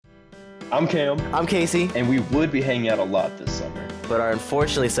I'm Cam, I'm Casey, and we would be hanging out a lot this summer. but are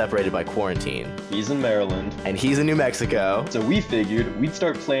unfortunately separated by quarantine. He's in Maryland, And he's in New Mexico. so we figured we'd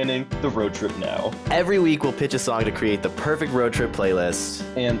start planning the road trip now, Every week we'll pitch a song to create the perfect road trip playlist.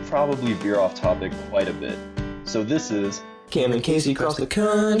 and probably veer off topic quite a bit. So this is Cam and Casey across the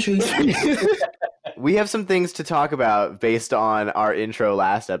country. We have some things to talk about based on our intro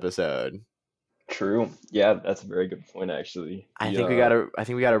last episode. true. Yeah, that's a very good point, actually. I think we gotta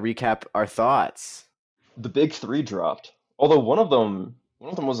recap our thoughts. The big three dropped. Although one of them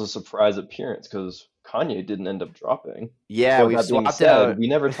was a surprise appearance because Kanye didn't end up dropping. Yeah, So we that being swapped said, out. we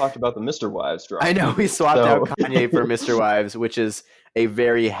never talked about the Mr. Wives drop. I know we swapped So- out Kanye for Mr. Wives, which is a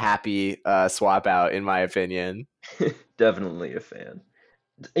very happy swap out in my opinion. Definitely a fan.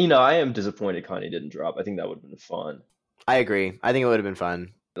 You know, I am disappointed Kanye didn't drop. I think that would have been fun. I agree. I think it would have been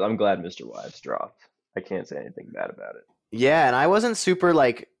fun. I'm glad Mr. Wives dropped. I can't say anything bad about it. Yeah, and I wasn't super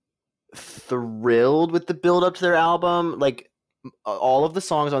thrilled with the build up to their album. All of the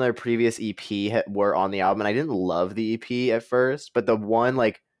songs on their previous EP were on the album, and I didn't love the EP at first, but the one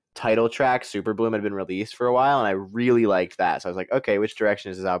title track, Super Bloom, had been released for a while, and I really liked that. So I was like, okay, which direction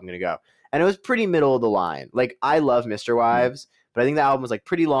is this album going to go? And it was pretty middle of the line. I love Mr. Wives, but I think the album was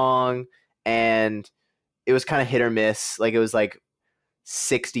pretty long, and it was kind of hit or miss. It was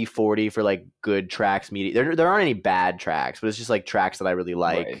 60-40 for good tracks. There aren't any bad tracks, but it's just tracks that I really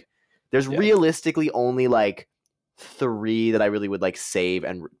like. Right. There's Yeah. realistically only 3 that I really would save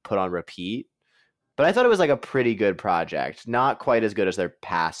and put on repeat. But I thought it was a pretty good project. Not quite as good as their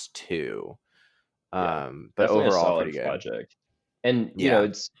past 2. Yeah. But Definitely a overall solid pretty good. project. And you Yeah.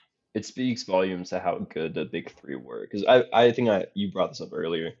 know, it speaks volumes to how good the big three were. Because I think you brought this up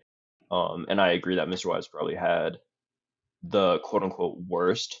earlier. And I agree that Mr. Wives probably had the quote unquote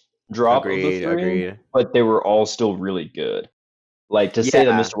worst drop of the three, Agreed. but they were all still really good. To say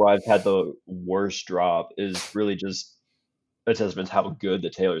that Yeah. Mr. Wives had the worst drop is really just a testament to how good the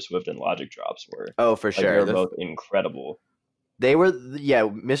Taylor Swift and Logic drops were. Oh, for They sure. were both incredible. They were, yeah.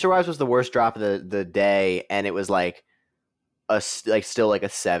 Mr. Wives was the worst drop of the day, and it was still a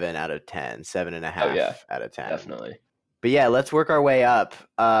 7 out of 10, 7.5 Oh, yeah. out of 10. Definitely. But yeah, let's work our way up.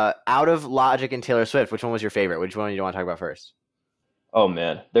 Out of Logic and Taylor Swift, which one was your favorite? Which one do you want to talk about first? Oh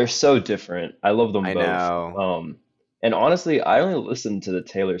man, they're so different. I love them I both. know. And honestly, I only listened to the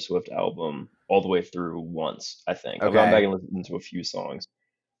Taylor Swift album all the way through once, I think. I've gone Okay. back and listened to a few songs,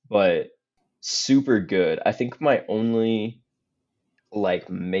 but super good. I think my only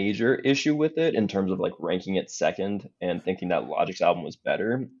major issue with it in terms of ranking it second and thinking that Logic's album was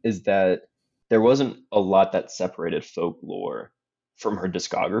better is that there wasn't a lot that separated Folklore from her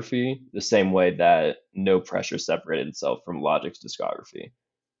discography the same way that No Pressure separated itself from Logic's discography,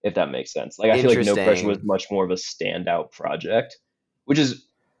 if that makes sense. I feel like No Pressure was Interesting. much more of a standout project, which is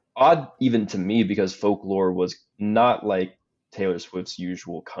odd even to me because Folklore was not like Taylor Swift's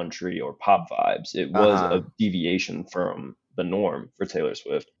usual country or pop vibes. It was Uh-huh. a deviation from the norm for Taylor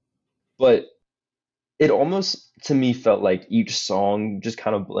Swift. But it almost to me felt like each song just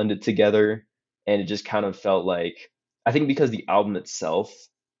kind of blended together, and it just kind of felt I think because the album itself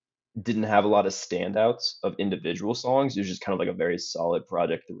didn't have a lot of standouts of individual songs, it was just kind of a very solid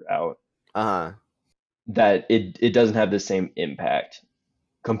project throughout, Uh-huh. that it doesn't have the same impact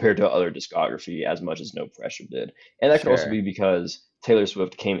compared to other discography as much as No Pressure did. And that could also Sure. be because Taylor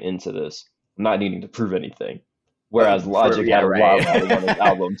Swift came into this not needing to prove anything, whereas For- Logic yeah, had a right. lot on his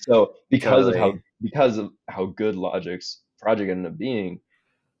album. So Totally. because of how good Logic's project ended up being,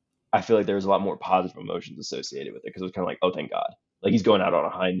 I feel like there was a lot more positive emotions associated with it because it was kind of oh, thank God. He's going out on a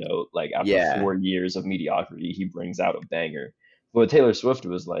high note. After Yeah. 4 years of mediocrity, he brings out a banger. But with Taylor Swift, it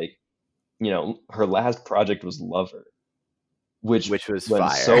was her last project was Lover, which was went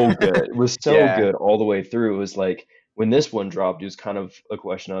fire. so good. It was so Yeah. good all the way through. It was when this one dropped, it was kind of a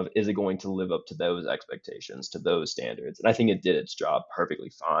question of, is it going to live up to those expectations, to those standards? And I think it did its job perfectly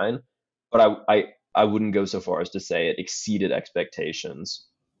fine. But I wouldn't go so far as to say it exceeded expectations.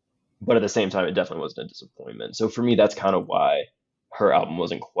 But at the same time, it definitely wasn't a disappointment. So for me, that's kind of why her album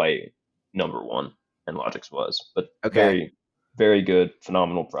wasn't quite number one and Logic's was. But Okay. very, very good,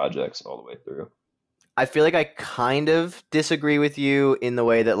 phenomenal projects all the way through. I feel like I kind of disagree with you in the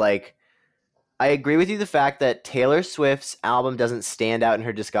way that I agree with you the fact that Taylor Swift's album doesn't stand out in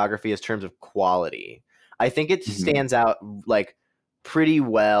her discography as terms of quality. I think it Mhm. stands out pretty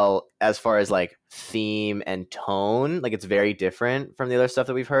well as far as theme and tone. It's very different from the other stuff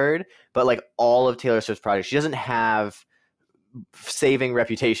that we've heard, but all of Taylor Swift's projects, she doesn't have, saving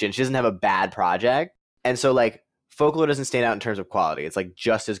Reputation, she doesn't have a bad project. And so Folklore doesn't stand out in terms of quality. It's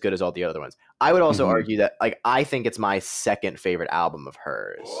just as good as all the other ones. I would also Mhm. argue that I think it's my second favorite album of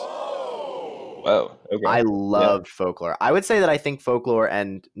hers. Wow. Okay. I Yeah. loved Folklore. I would say that I think Folklore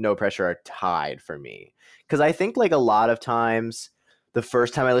and No Pressure are tied for me. Because I think like a lot of times, the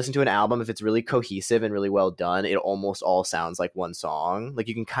first time I listen to an album, if it's really cohesive and really well done, it almost all sounds like one song. Like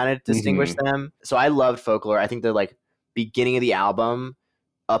you can kind of distinguish Hmm. them. So I loved Folklore. I think the like beginning of the album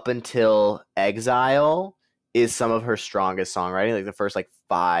up until Exile is some of her strongest songwriting, like the first like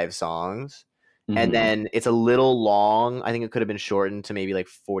 5 songs. And Hmm. then it's a little long. I think it could have been shortened to maybe like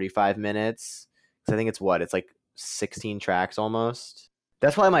 45 minutes. Because I think it's like 16 tracks almost.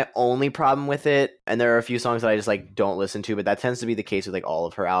 That's probably my only problem with it. And there are a few songs that I just like don't listen to, but that tends to be the case with like all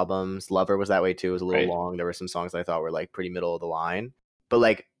of her albums. Lover was that way too. It was a little Right. long. There were some songs that I thought were like pretty middle of the line. But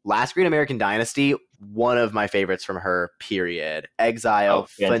like Last Great American Dynasty, one of my favorites from her, period. Exile, Oh,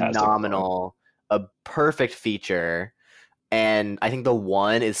 fantastic song. phenomenal, a perfect feature. And I think The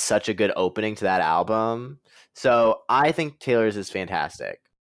One is such a good opening to that album. So I think Taylor's is fantastic.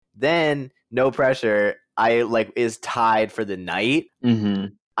 Then No Pressure, I like is tied for the night. Hmm.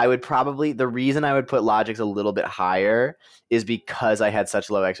 I would probably the reason I would put Logic's a little bit higher is because I had such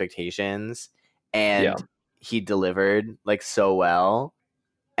low expectations Yeah. and he delivered like so well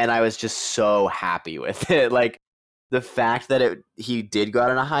and I was just so happy with it. Like the fact that he did go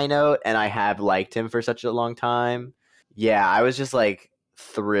out on a high note and I have liked him for such a long time. Yeah, I was just like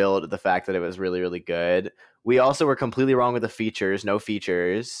thrilled at the fact that it was really, really good. We also were completely wrong with the features, no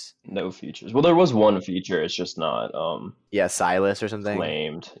features. No features. Well, there was one feature. It's just not Yeah, Silas or something.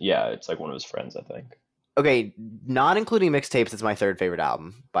 claimed. Yeah, it's like one of his friends, I think. Okay, not including mixtapes, it's my third favorite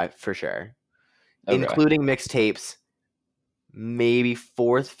album by for sure. Okay. Including mixtapes, maybe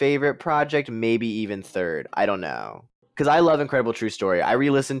fourth favorite project, maybe even third. I don't know. Because I love Incredible True Story. I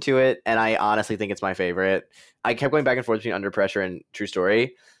re-listened to it, and I honestly think it's my favorite. I kept going back and forth between Under Pressure and True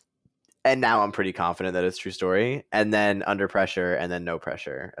Story, and now I'm pretty confident that it's True Story. And then Under Pressure, and then No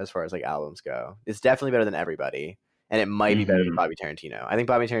Pressure, as far as like albums go. It's definitely better than Everybody, and it might be better than Hmm. Bobby Tarantino. I think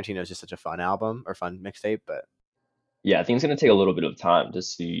Bobby Tarantino is just such a fun album or fun mixtape, but Yeah, I think it's gonna take a little bit of time to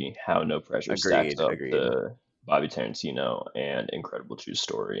see how No Pressure stacks agreed, up agreed. to Bobby Tarantino and Incredible True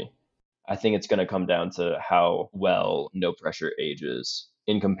Story. I think it's gonna come down to how well No Pressure ages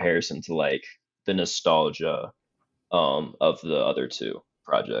in comparison to like the nostalgia of the other two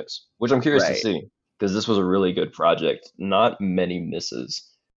projects, which I'm curious to Right. see because this was a really good project. Not many misses,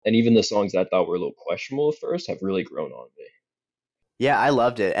 and even the songs I thought were a little questionable at first have really grown on me. Yeah, I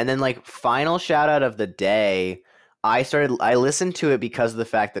loved it. And then like final shout out of the day, I listened to it because of the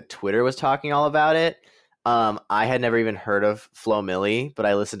fact that Twitter was talking all about it. I had never even heard of Flo Milli, but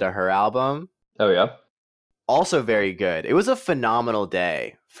I listened to her album. Oh yeah, Also very good. It was a phenomenal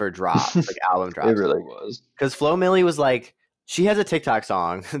day for drops, like album it drops. really was. Because Flo Milli was like, she has a TikTok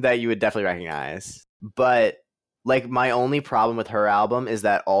song that you would definitely recognize. But like my only problem with her album is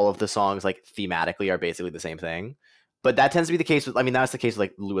that all of the songs like thematically are basically the same thing. But that tends to be the case with I mean that's the case with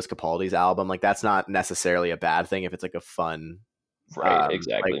like Louis Capaldi's album. Like that's not necessarily a bad thing if it's like a fun Right, like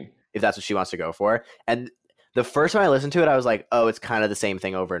exactly. if that's what she wants to go for. And the first time I listened to it, I was like, oh, it's kind of the same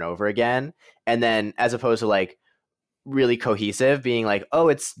thing over and over again. And then as opposed to like really cohesive, being like, oh,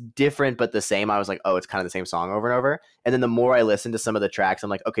 it's different but the same. I was like, oh, it's kind of the same song over and over. And then the more I listened to some of the tracks, I'm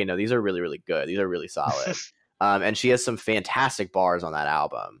like, okay, no, these are really, really good. These are really solid. And she has some fantastic bars on that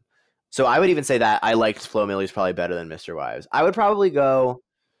album. So I would even say that I liked Flo Milli's probably better than Mr. Wives. I would probably go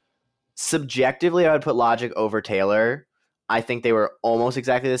subjectively, I would put Logic over Taylor. I think they were almost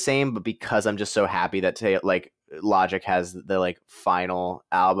exactly the same, but because I'm just so happy that like Logic has the like final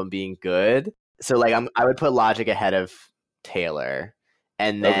album being good, so like I would put Logic ahead of Taylor,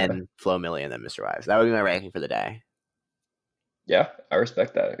 and Okay. then Flo Milli, and then Mr. Wives. That would be my ranking for the day. Yeah, I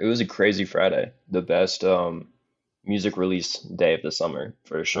respect that. It was a crazy Friday. The best music release day of the summer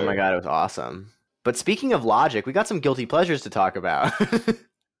for Oh my sure. god, it was awesome. But speaking of Logic, we got some guilty pleasures to talk about.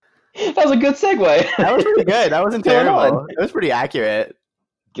 That That was a good was pretty segue. good. That wasn't What's going on? terrible. It was pretty accurate.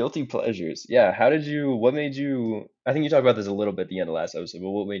 Guilty pleasures. Yeah, how did you, what made you, I think you talked about this a little bit at the end of last episode, but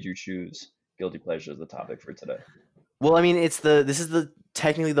what made you choose guilty pleasure as the topic for today? Well, I mean, this is the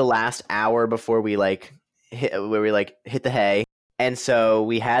technically the last hour before we like hit where we like hit the hay. And so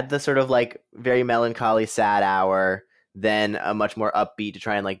we had the sort of like very melancholy sad hour, then a much more upbeat to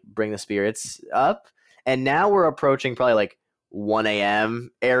try and like bring the spirits up. And now we're approaching probably like 1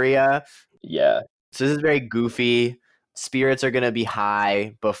 a.m. area. Yeah, So this is very goofy. Spirits are gonna be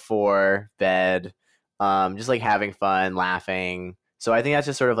high before bed. Just like having fun, laughing. So I think that's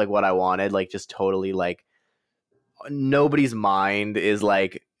just sort of like what I wanted, like just totally like nobody's mind is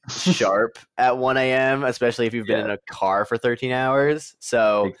like sharp at 1 a.m., especially if you've been yeah, in a car for 13 hours.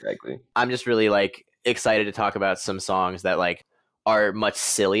 So exactly. I'm just really like excited to talk about some songs that like are much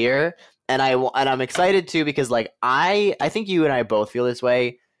sillier. and I'm excited too because like I think you and I both feel this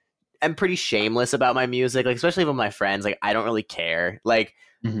way. I'm pretty shameless about my music, like especially with my friends. Like I don't really care. Like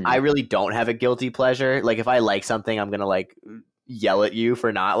I really don't have a guilty pleasure. Like if I like something, I'm gonna like yell at you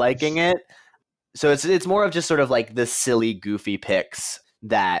for not liking it. So it's more of just sort of like the silly, goofy picks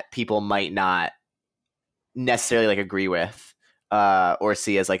that people might not necessarily like agree with or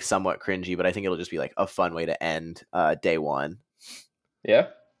see as like somewhat cringy. But I think it'll just be like a fun way to end day one. Yeah,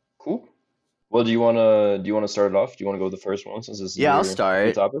 cool. Well, do you wanna start it off? Do you wanna go with the first one since this is Yeah, I'll your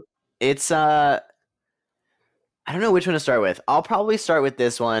start. topic? It's I don't know which one to start with. I'll probably start with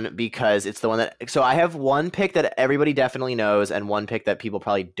this one because it's the one that. So I have one pick that everybody definitely knows and one pick that people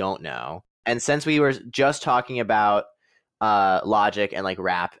probably don't know. And since we were just talking about Logic and like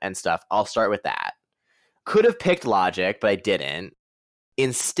rap and stuff, I'll start with that. Could have picked Logic, but I didn't.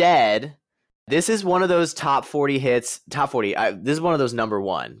 Instead, this is one of those top 40 hits. Top 40. This is one of those number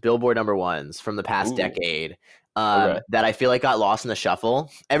one Billboard number ones from the past Ooh. decade. Okay. That I feel like got lost in the shuffle.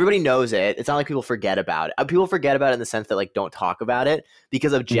 Everybody knows it. It's not like people forget about it. People forget about it in the sense that like don't talk about it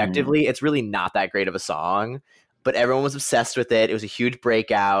because objectively it's really not that great of a song, but everyone was obsessed with it. It was a huge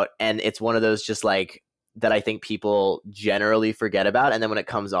breakout, and it's one of those just like that I think people generally forget about. And then when it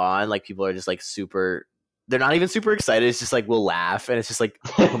comes on, like people are just like super. They're not even super excited. It's just like we'll laugh, and it's just like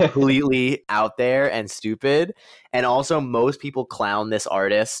completely out there and stupid. And also, most people clown this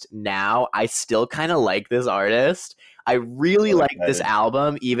artist now. I still kind of like this artist. I really like this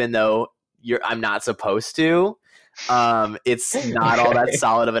album, even though I'm not supposed to. It's not all that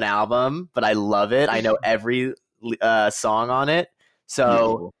solid of an album, but I love it. I know every song on it.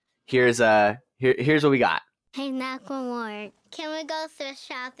 So here's what we got. Hey, Macklemore, can we go thrift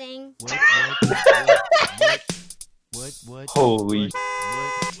shopping? What? Holy!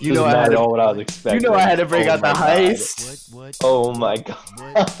 You know, I had not at all what I was expecting. You know, I had to bring out the my heist. God. Oh my god!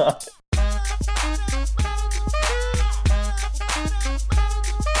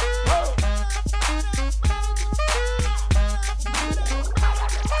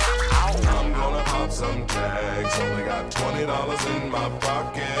 I'm gonna pop some tags. Only got $20 in my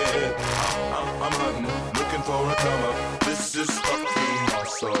pocket. I'm hunting, looking for a come up. This is fucking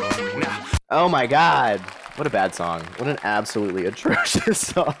awesome. Nah. Oh my god! What a bad song. What an absolutely atrocious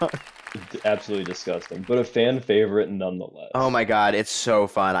song. Absolutely disgusting, but a fan favorite nonetheless. Oh my god, it's so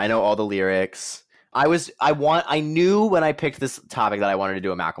fun. I know all the lyrics. I knew when I picked this topic that I wanted to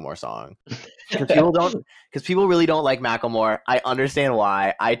do a Macklemore song. Because people really don't like Macklemore. I understand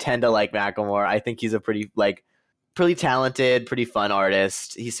why. I tend to like Macklemore. I think he's a pretty talented, pretty fun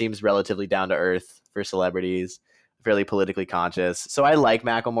artist. He seems relatively down to earth for celebrities, fairly politically conscious. So I like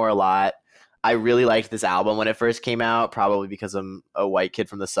Macklemore a lot. I really liked this album when it first came out, probably because I'm a white kid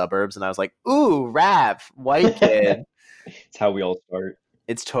from the suburbs, and I was like, ooh, rap, white kid. It's how we all start.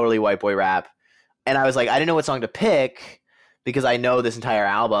 It's totally white boy rap. And I was like, I didn't know what song to pick because I know this entire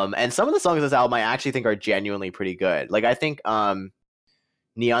album. And some of the songs of this album I actually think are genuinely pretty good. Like, I think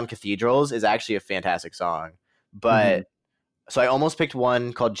Neon Cathedrals is actually a fantastic song. But so I almost picked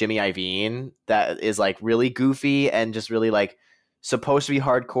one called Jimmy Iovine that is like really goofy and just really like supposed to be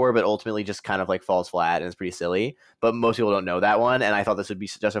hardcore, but ultimately just kind of like falls flat and it's pretty silly. But most people don't know that one. And I thought this would be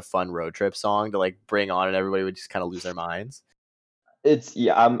just a fun road trip song to like bring on and everybody would just kind of lose their minds.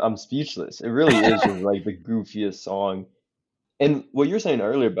 I'm speechless. It really is just like the goofiest song. And what you were saying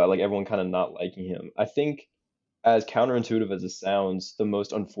earlier about like everyone kind of not liking him, I think as counterintuitive as it sounds, the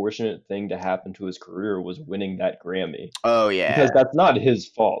most unfortunate thing to happen to his career was winning that Grammy. Oh yeah. Because that's not his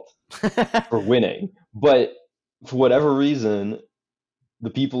fault for winning. But for whatever reason, the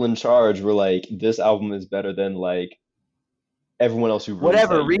people in charge were like, this album is better than like everyone else who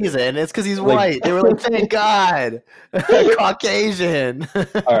whatever reason, it's because he's white. They were like, thank God, Caucasian.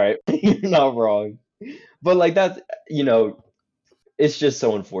 All right, you're not wrong, but like that's it's just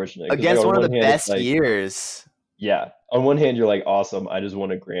so unfortunate against one of the best years. Yeah, on one hand you're like, awesome, I just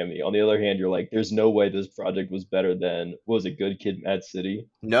won a Grammy. On the other hand, you're like, there's no way this project was better than what was it, Good Kid, Mad City?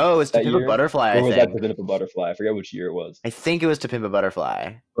 No, it was To Pimp a Butterfly. Or was that To Pimp a Butterfly? I forget which year it was. I think it was To Pimp a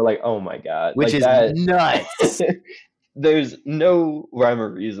Butterfly. But like, oh my god, which like is nuts. There's no rhyme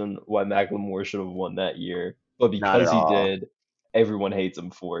or reason why Macklemore should have won that year, but because he did, everyone hates him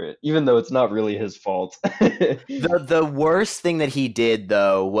for it, even though it's not really his fault. The worst thing that he did,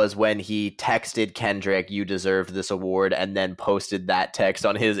 though, was when he texted Kendrick, "You deserved this award," and then posted that text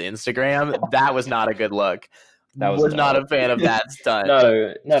on his Instagram. That was not a good look. That was not a fan of that stunt.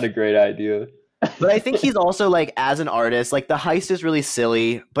 Not a great idea. But I think he's also like, as an artist, like the heist is really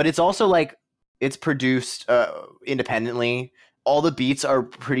silly, but it's also like it's produced independently. All the beats are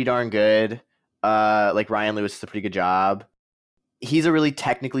pretty darn good. Like Ryan Lewis does a pretty good job. he's a really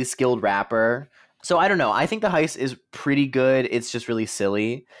technically skilled rapper. So I don't know. I think The Heist is pretty good. It's just really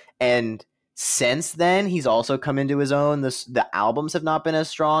silly. And since then, he's also come into his own. The albums have not been as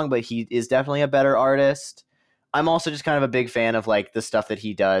strong, but he is definitely a better artist. I'm also just kind of a big fan of like the stuff that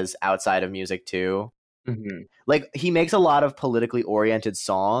he does outside of music too. Mm-hmm. Like he makes a lot of politically oriented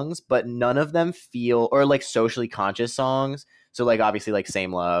songs, but none of them feel or like socially conscious songs. So like obviously like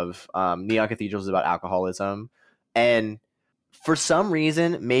Same Love, Neon Cathedrals is about alcoholism, and for some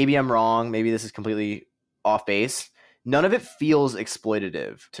reason, maybe I'm wrong, maybe this is completely off base, none of it feels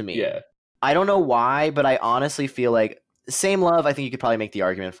exploitative to me. Yeah. I don't know why, but I honestly feel like Same Love, I think you could probably make the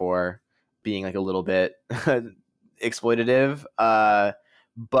argument for being like a little bit exploitative.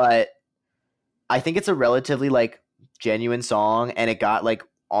 But I think it's a relatively like genuine song, and it got like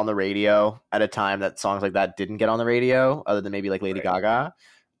on the radio at a time that songs like that didn't get on the radio, other than maybe like Lady Gaga.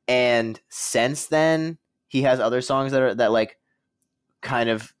 And since then, he has other songs that like kind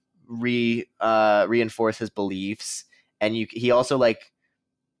of reinforce his beliefs, and he also like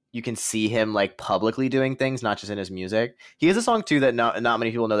you can see him like publicly doing things, not just in his music. He has a song too that not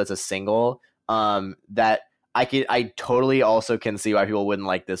many people know that's a single. That I totally also can see why people wouldn't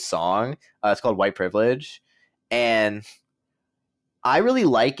like this song. It's called White Privilege, and I really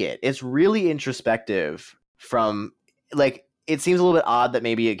like it. It's really introspective. From like, it seems a little bit odd that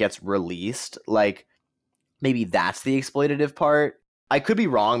maybe it gets released. Like, maybe that's the exploitative part. I could be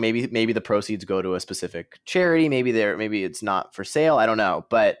wrong. Maybe the proceeds go to a specific charity. Maybe it's not for sale. I don't know.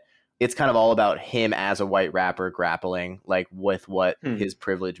 But it's kind of all about him as a white rapper grappling like with what his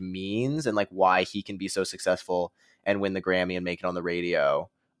privilege means and like why he can be so successful and win the Grammy and make it on the radio,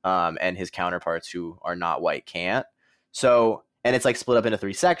 and his counterparts who are not white can't. So, and it's like split up into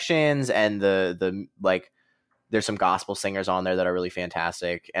 3 sections, and the like there's some gospel singers on there that are really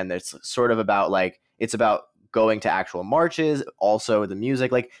fantastic, and it's sort of about like it's about going to actual marches, also the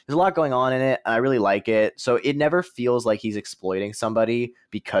music, like there's a lot going on in it, and I really like it. So it never feels like he's exploiting somebody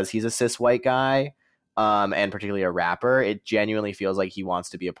because he's a cis white guy, and particularly a rapper. It genuinely feels like he wants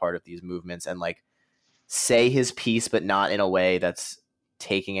to be a part of these movements and like say his piece, but not in a way that's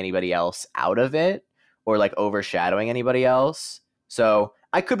taking anybody else out of it or like overshadowing anybody else. So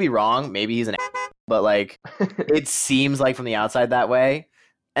I could be wrong. Maybe he's an but like it seems like from the outside that way.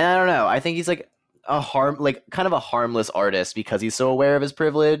 And I don't know. I think he's like kind of a harmless artist because he's so aware of his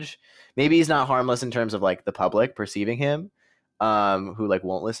privilege. Maybe he's not harmless in terms of like the public perceiving him, who like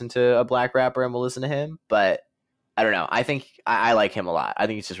won't listen to a black rapper and will listen to him. But I don't know. I think I like him a lot. I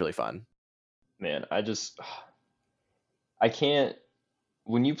think he's just really fun. Man, I can't.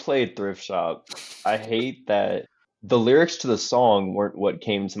 When you played Thrift Shop, I hate that the lyrics to the song weren't what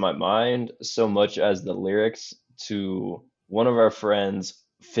came to my mind so much as the lyrics to one of our friends'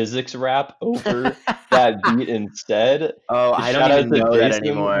 physics rap over that beat instead. Oh, I don't even know that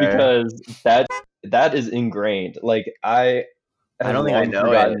anymore because that is ingrained. Like I don't think I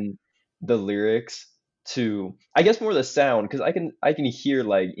know it. The lyrics to, I guess, more the sound, because I can hear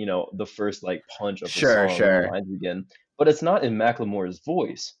like, you know, the first like punch of the song when the lines begin, but it's not in Macklemore's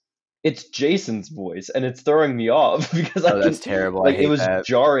voice. It's Jason's voice, and it's throwing me off because that's terrible. Like, it was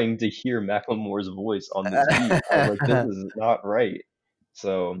jarring to hear Macklemore's voice on this beat. I was like, this is not right.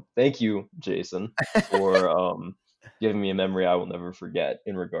 So thank you, Jason, for giving me a memory I will never forget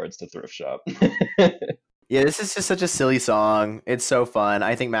in regards to Thrift Shop. Yeah, this is just such a silly song. It's so fun.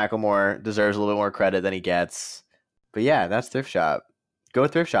 I think Macklemore deserves a little more credit than he gets. But yeah, that's Thrift Shop. Go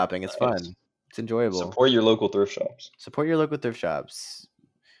thrift shopping. It's fun. It's enjoyable. Support your local thrift shops. Support your local thrift shops.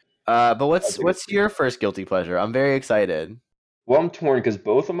 But what's your first guilty pleasure? I'm very excited. Well, I'm torn because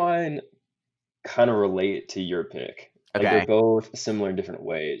both of mine kind of relate to your pick. Like, Okay. they're both similar in different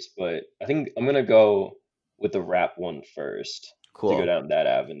ways, but I think I'm gonna go with the rap one first to Cool. go down that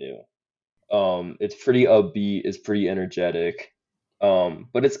avenue. It's pretty upbeat, it's pretty energetic.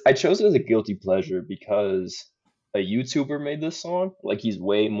 But I chose it as a guilty pleasure because a YouTuber made this song. Like, he's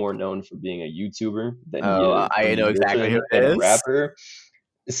way more known for being a YouTuber than he Oh, is I a know exactly who musician it and a is. rapper.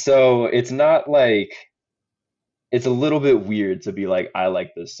 So it's not like, it's a little bit weird to be like, I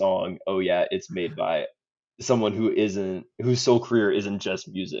like this song. Oh yeah, it's made by someone whose sole career isn't just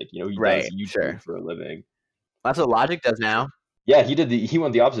music. You know, he Right, does YouTube sure. for a living. That's what Logic does now. Yeah, he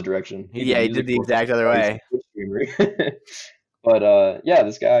went the opposite direction. Yeah, he did the music for- exact other way. Twitch streamer. But yeah,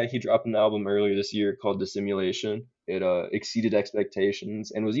 this guy, he dropped an album earlier this year called Dissimulation. It exceeded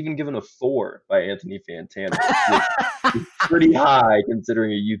expectations and was even given a 4 by Anthony Fantano, which is pretty high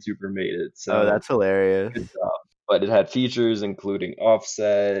considering a YouTuber made it. So Oh, that's hilarious. good job. But it had features including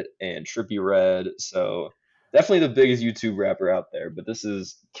Offset and Trippie Redd, so definitely the biggest YouTube rapper out there. But this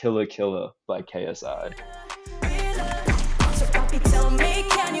is Killa Killa by KSI.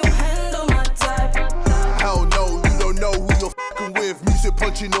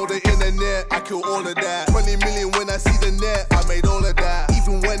 Punching all the internet, I kill all of that. 20 million when I see the net, I made all of that.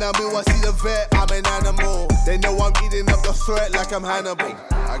 Even when I'm ill, I see the vet, I'm an animal. They know I'm eating up the threat like I'm Hannibal.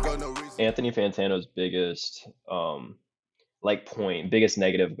 I got no reason. Anthony Fantano's biggest biggest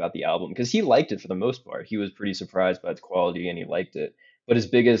negative about the album, because he liked it for the most part. He was pretty surprised by its quality and he liked it. But his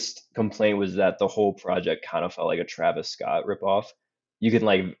biggest complaint was that the whole project kind of felt like a Travis Scott ripoff. You can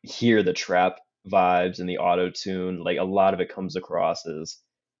like hear the trap vibes and the auto tune. Like a lot of it comes across as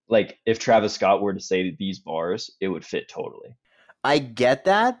like if Travis Scott were to say these bars, it would fit totally. I get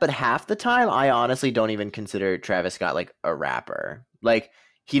that, but half the time I honestly don't even consider Travis Scott like a rapper. Like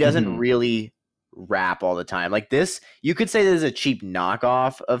he doesn't really rap all the time. Like this, you could say this is a cheap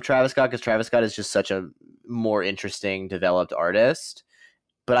knockoff of Travis Scott because Travis Scott is just such a more interesting, developed artist.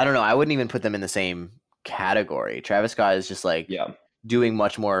 But I don't know. I wouldn't even put them in the same category. Travis Scott is just like doing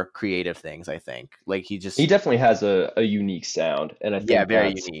much more creative things, I think. Like he definitely has a unique sound, and I think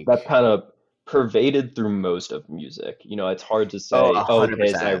very unique. That's kind of pervaded through most of music. You know, it's hard to say,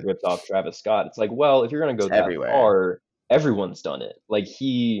 I ripped off Travis Scott. It's like, well, if you're gonna go that far, everyone's done it. Like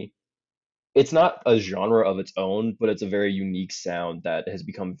it's not a genre of its own, but it's a very unique sound that has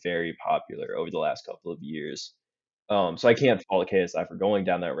become very popular over the last couple of years. So I can't fault KSI for going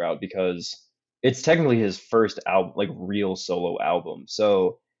down that route because it's technically his first album, like real solo album.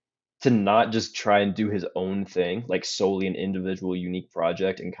 So to not just try and do his own thing, like solely an individual unique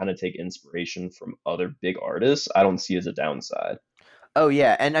project and kind of take inspiration from other big artists, I don't see as a downside. Oh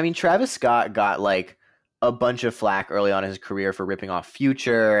yeah. And I mean, Travis Scott got like a bunch of flack early on in his career for ripping off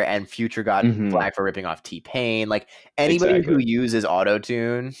Future, and Future got flack for ripping off T-Pain. Like anybody who uses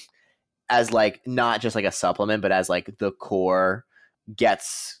autotune as like not just like a supplement, but as like the core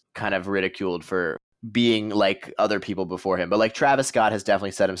gets kind of ridiculed for being like other people before him. But like Travis Scott has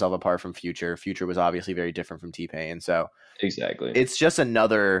definitely set himself apart from Future. Future was obviously very different from T-Pain. So it's just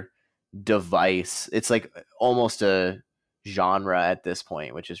another device. It's like almost a genre at this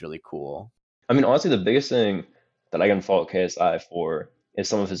point, which is really cool. I mean, honestly, the biggest thing that I can fault KSI for is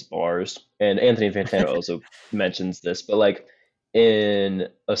some of his bars. And Anthony Fantano also mentions this, but like in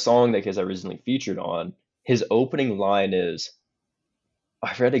a song that KSI recently featured on, his opening line is,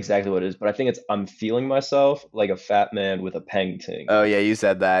 I forget exactly what it is, but I think it's, I'm feeling myself like a fat man with a peng ting. Oh yeah, you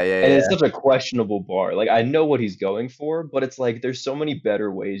said that. Yeah. And it's such a questionable bar. Like I know what he's going for, but it's like there's so many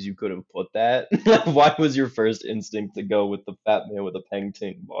better ways you could have put that. Why was your first instinct to go with the fat man with a peng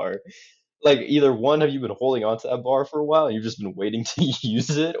ting bar? Like either one, have you been holding on to that bar for a while and you've just been waiting to use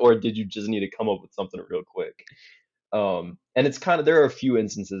it, or did you just need to come up with something real quick? And it's kind of, there are a few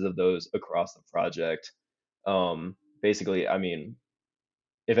instances of those across the project. Basically, I mean,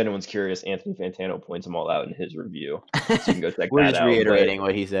 if anyone's curious, Anthony Fantano points them all out in his review. So you can go check We're that just out. reiterating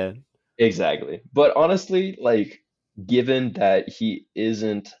what he said. Exactly. But honestly, like, given that he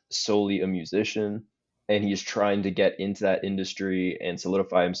isn't solely a musician and he's trying to get into that industry and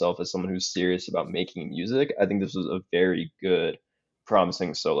solidify himself as someone who's serious about making music, I think this was a very good,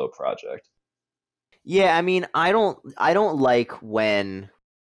 promising solo project. Yeah, I mean, I don't like when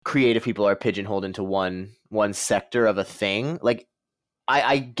creative people are pigeonholed into one sector of a thing. Like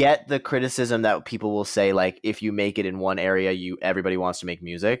I get the criticism that people will say, like, if you make it in one area, everybody wants to make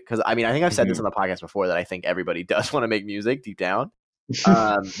music. Because I mean, I think I've said this on the podcast before that I think everybody does want to make music deep down.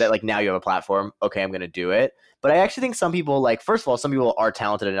 That like now you have a platform, okay, I'm gonna do it. But I actually think some people, like, first of all, some people are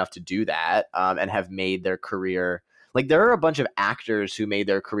talented enough to do that, and have made their career. Like there are a bunch of actors who made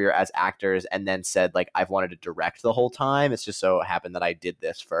their career as actors and then said, like, I've wanted to direct the whole time. It's just so happened that I did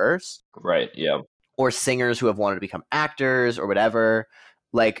this first. Right. Yeah. Or singers who have wanted to become actors or whatever.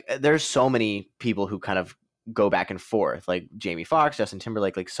 Like there's so many people who kind of go back and forth, like Jamie Foxx, Justin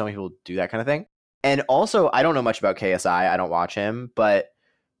Timberlake, like so many people do that kind of thing. And also, I don't know much about KSI. I don't watch him, but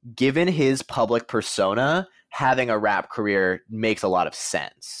given his public persona, having a rap career makes a lot of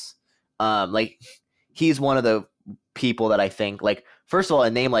sense. Like he's one of the people that I think, like, first of all, a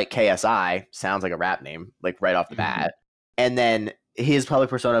name like KSI sounds like a rap name, like right off the bat. And then his public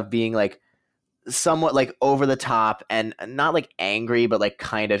persona of being like somewhat like over the top and not like angry, but like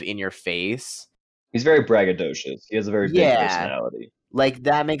kind of in your face. He's very braggadocious. He has a very big personality. Like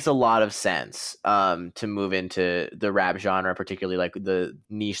that makes a lot of sense to move into the rap genre, particularly like the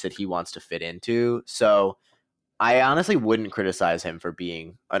niche that he wants to fit into. So I honestly wouldn't criticize him for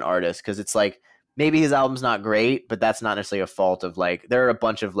being an artist, because it's like maybe his album's not great, but that's not necessarily a fault of, like, there are a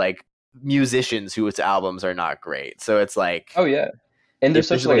bunch of like musicians whose albums are not great. So it's like, oh yeah, and there's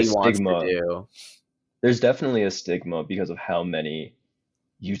such like a stigma. There's definitely a stigma because of how many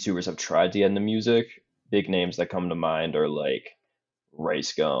YouTubers have tried to get into music. Big names that come to mind are like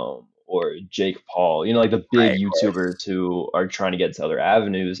Rice Gum or Jake Paul, you know, like the big Right, of course. YouTubers who are trying to get to other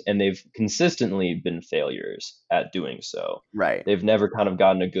avenues, and they've consistently been failures at doing so. Right. They've never kind of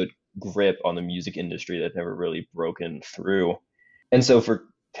gotten a good grip on the music industry. They've never really broken through. And so for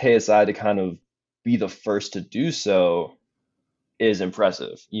KSI to kind of be the first to do so is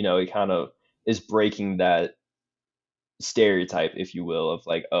impressive. You know, it kind of is breaking that stereotype, if you will, of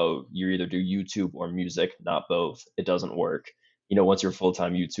like, oh, you either do YouTube or music, not both. It doesn't work. You know, once you're a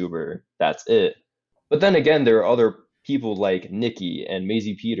full-time YouTuber, that's it. But then again, there are other people like Nicki and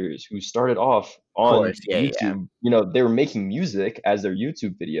Maisie Peters who started off Of on course. Yeah, yeah. YouTube. You know, they were making music as their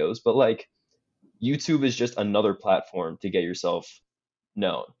YouTube videos, but like YouTube is just another platform to get yourself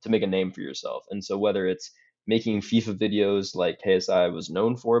known, to make a name for yourself. And so whether it's making FIFA videos like KSI was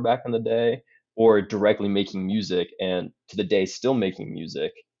known for back in the day, or directly making music and to the day still making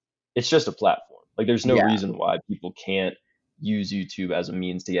music, it's just a platform. Like there's no Yeah. reason why people can't use YouTube as a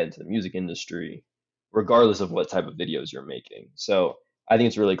means to get into the music industry, regardless of what type of videos you're making. So I think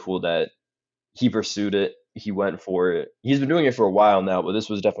it's really cool that he pursued it. He went for it. He's been doing it for a while now, but this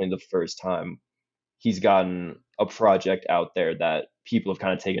was definitely the first time he's gotten a project out there that people have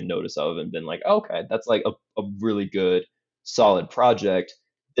kind of taken notice of and been like, okay, that's like a really good, solid project.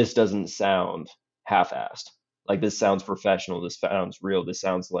 This doesn't sound half-assed. Like this sounds professional. This sounds real. This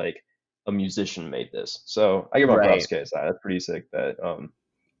sounds like a musician made this. So I give my props Right. to KSI. That's pretty sick that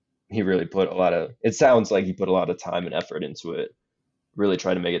he really put a lot of. It sounds like he put a lot of time and effort into it. Really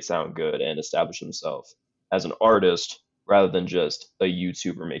try to make it sound good and establish himself as an artist rather than just a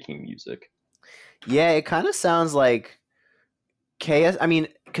YouTuber making music. Yeah, it kind of sounds like KS. I mean,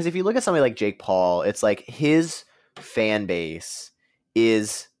 because if you look at somebody like Jake Paul, it's like his fan base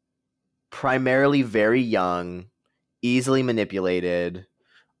is primarily very young, easily manipulated.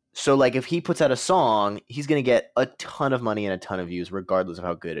 So, like, if he puts out a song, he's going to get a ton of money and a ton of views, regardless of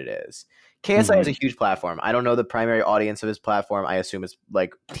how good it is. KSI has a huge platform. I don't know the primary audience of his platform. I assume it's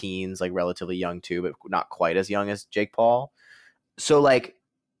like teens, like relatively young too, but not quite as young as Jake Paul. So, like,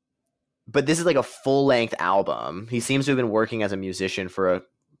 but this is like a full length album. He seems to have been working as a musician for a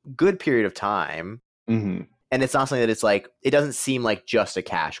good period of time. Mm-hmm. And it's not something that it's like, it doesn't seem like just a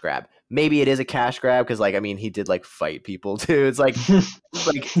cash grab. Maybe it is a cash grab because, like, I mean, he did like fight people too. It's like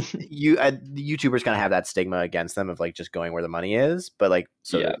YouTubers kind of have that stigma against them of like just going where the money is, but like,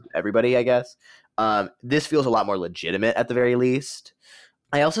 so Yeah. does everybody, I guess. This feels a lot more legitimate at the very least.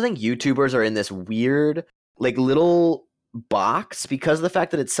 I also think YouTubers are in this weird, like, little box because of the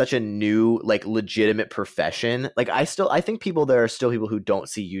fact that it's such a new, like, legitimate profession. Like, I think there are still people who don't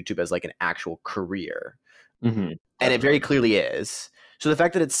see YouTube as like an actual career. Mm-hmm. And it very clearly is. So the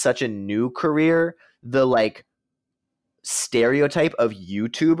fact that it's such a new career, the like stereotype of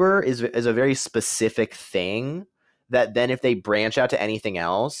YouTuber is a very specific thing that then if they branch out to anything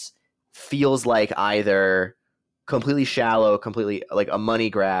else feels like either completely shallow, completely like a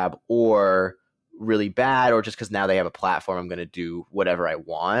money grab, or really bad, or just because now they have a platform, I'm going to do whatever I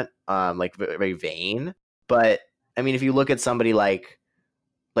want. Like very vain. But I mean, if you look at somebody like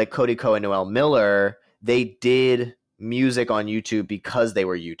Cody Ko and Noel Miller, they did music on YouTube because they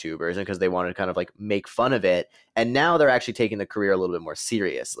were YouTubers and because they wanted to kind of like make fun of it. And now they're actually taking the career a little bit more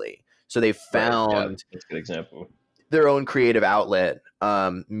seriously. So they found That's a good example. their own creative outlet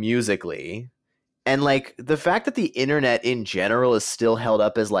musically. And like the fact that the internet in general is still held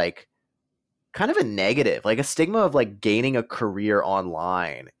up as like kind of a negative, like a stigma of like gaining a career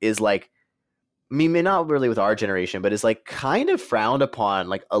online is like, I mean, not really with our generation, but is like kind of frowned upon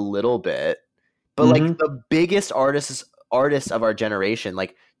like a little bit. But like the biggest artists of our generation,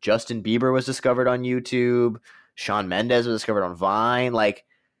 like Justin Bieber was discovered on YouTube, Shawn Mendes was discovered on Vine. Like,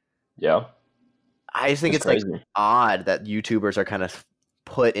 yeah, I just think it's crazy. like odd that YouTubers are kind of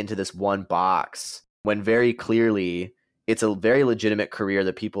put into this one box when very clearly it's a very legitimate career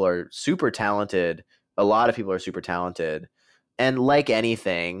that people are super talented. A lot of people are super talented. And like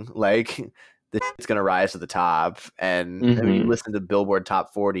anything, like it's going to rise to the top. And I mean, you listen to Billboard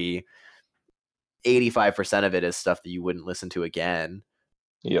Top 40, 85% of it is stuff that you wouldn't listen to again.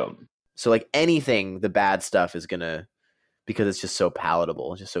 Yeah. So like anything, the bad stuff is going to, because it's just so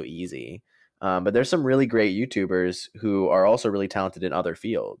palatable, it's just so easy. But there's some really great YouTubers who are also really talented in other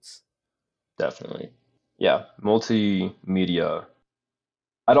fields. Definitely. Yeah. Multimedia.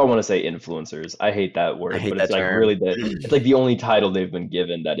 I don't want to say influencers. I hate that word, but it's like really it's like the only title they've been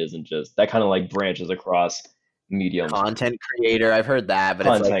given that isn't just that kind of like branches across mediums. Content creator. I've heard that, but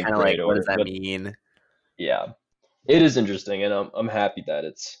it's like kind of like, what does that mean? Yeah, it is interesting, and I'm happy that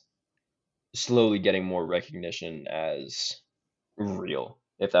it's slowly getting more recognition as real,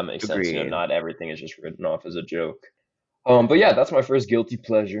 if that makes sense. You know, not everything is just written off as a joke. But yeah, that's my first guilty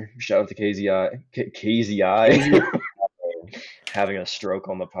pleasure. Shout out to KZI. KZI. Having a stroke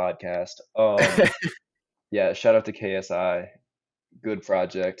on the podcast. Yeah, shout out to KSI. Good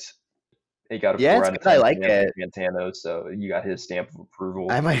project. It got a Yeah, 4 it's out of good. I 10 like from Anthony it. Fantano, so you got his stamp of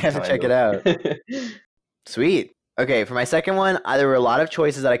approval. I might have to kind check it of. out. Sweet. Okay, for my second one, there were a lot of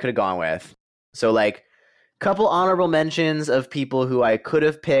choices that I could have gone with. So, like, couple honorable mentions of people who I could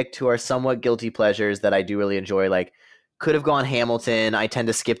have picked who are somewhat guilty pleasures that I do really enjoy. Like, could have gone Hamilton. I tend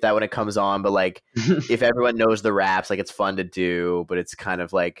to skip that when it comes on, but like, if everyone knows the raps, like, it's fun to do, but it's kind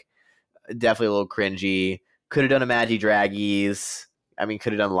of like definitely a little cringy. Could have done Imagine Dragons. I mean,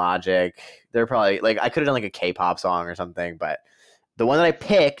 could have done Logic. They're probably like I could have done like a K-pop song or something, but the one that I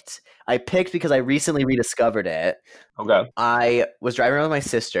picked because I recently rediscovered it. Okay. I was driving around with my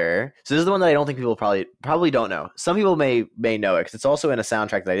sister. So this is the one that I don't think people probably don't know. Some people may know it because it's also in a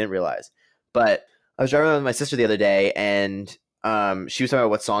soundtrack that I didn't realize. But I was driving around with my sister the other day, and she was talking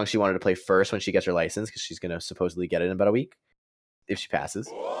about what song she wanted to play first when she gets her license because she's going to supposedly get it in about a week if she passes.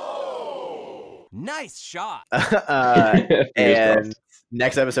 Nice shot. Fingers And crossed.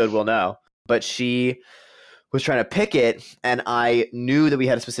 next episode we'll know. But she was trying to pick it, and I knew that we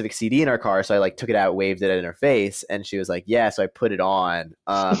had a specific CD in our car, so I like took it out, waved it in her face, and she was like, "Yeah." So I put it on,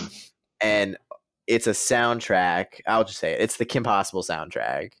 and it's a soundtrack. I'll just say it. It's the Kim Possible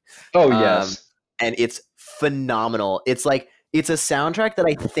soundtrack, Oh yes. and it's phenomenal. It's like it's a soundtrack that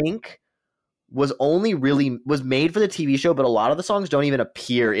I think was made for the TV show, but a lot of the songs don't even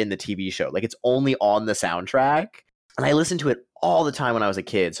appear in the TV show. Like it's only on the soundtrack. And I listened to it all the time when I was a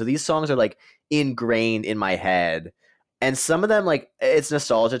kid. So these songs are like ingrained in my head. And some of them, like, it's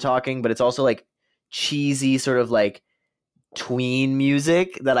nostalgia talking, but it's also like cheesy sort of like tween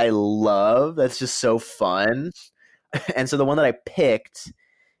music that I love. That's just so fun. And so the one that I picked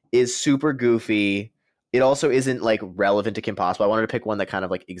is super goofy. It also isn't like relevant to Kim Possible. I wanted to pick one that kind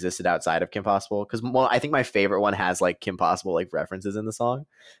of like existed outside of Kim Possible because I think my favorite one has like Kim Possible like references in the song.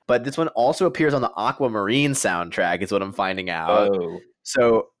 But this one also appears on the Aquamarine soundtrack, is what I'm finding out. Oh.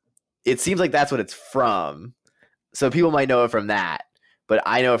 So it seems like that's what it's from. So people might know it from that, but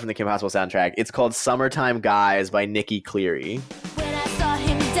I know it from the Kim Possible soundtrack. It's called "Summertime Guys" by Nikki Cleary. When I saw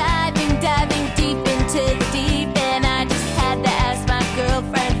him diving deep into the deep, and I just had to ask my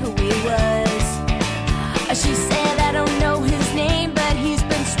girlfriend who he was. She said, I don't know his name, but he's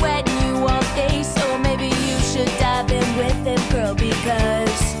been sweating you all day, so maybe you should dive in with him, girl,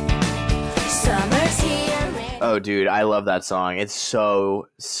 because summer's here. Oh, dude, I love that song. It's so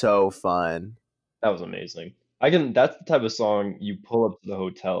fun. That was amazing. That's the type of song you pull up to the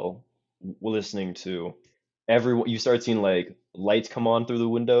hotel listening to. Everyone, you start seeing like lights come on through the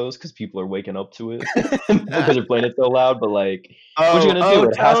windows because people are waking up to it because they're playing it so loud. But like, what you gonna do?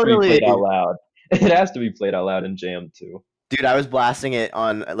 It has to be played out loud. It has to be played out loud and jammed too. Dude, I was blasting it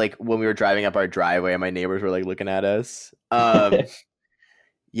on like when we were driving up our driveway and my neighbors were like looking at us.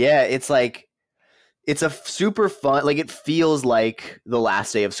 Yeah, it's like it's a super fun, like it feels like the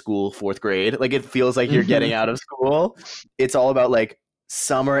last day of school, 4th grade. Like it feels like you're getting out of school. It's all about like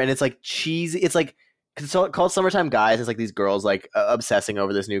summer, and it's like cheesy. It's like it's called Summertime Guys. It's like these girls like obsessing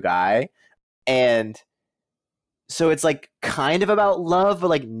over this new guy, and so it's like kind of about love, but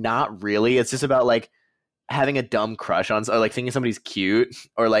like not really. It's just about like having a dumb crush on, or like thinking somebody's cute,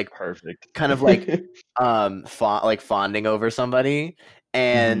 or like Perfect. kind of like fawning over somebody.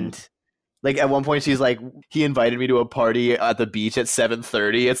 And like at one point she's like, he invited me to a party at the beach at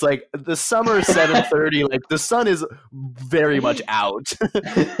 7:30. It's like the summer is 7:30. Like the sun is very much out.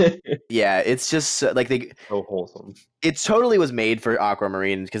 Yeah, it's just like So wholesome. it totally was made for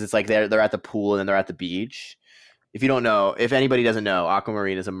Aquamarine because it's like they're at the pool and then they're at the beach. If you don't know, if anybody doesn't know,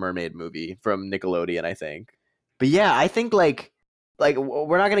 Aquamarine is a mermaid movie from Nickelodeon, I think. But yeah, I think like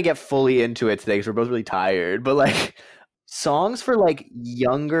we're not gonna get fully into it today because we're both really tired. But like songs for like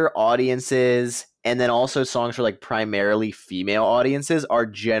younger audiences, and then also songs for like primarily female audiences are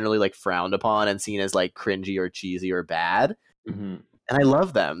generally like frowned upon and seen as like cringy or cheesy or bad. Mm-hmm. And I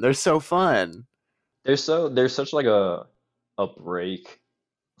love them. They're so fun. There's such like a break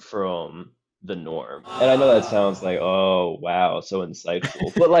from the norm. And I know that sounds like, oh wow, so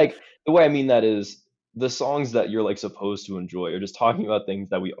insightful. But like the way I mean that is the songs that you're like supposed to enjoy are just talking about things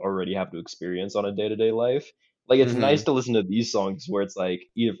that we already have to experience on a day-to-day life. Like it's nice to listen to these songs where it's like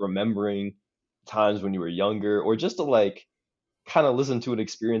either remembering times when you were younger or just to like kind of listen to and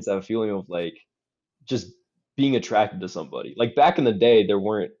experience that feeling of like just being attracted to somebody. Like back in the day there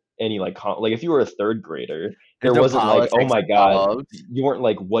weren't any like like if you were a third grader, there There's no wasn't like, oh politics my God, involved. you weren't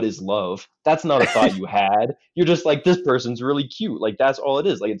like, what is love? That's not a thought you had. You're just like, this person's really cute. Like that's all it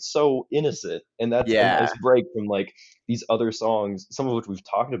is. Like it's so innocent. And that's a Yeah. nice break from like these other songs, some of which we've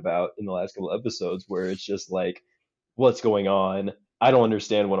talked about in the last couple episodes, where it's just like, what's going on? I don't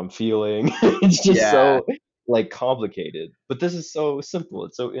understand what I'm feeling. It's just Yeah. so like complicated. But this is so simple.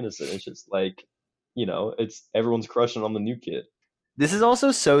 It's so innocent. It's just like, it's everyone's crushing on the new kid. This is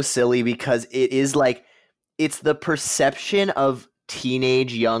also so silly because it is like it's the perception of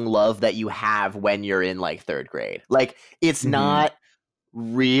teenage young love that you have when you're in like third grade. Like it's Mhm. not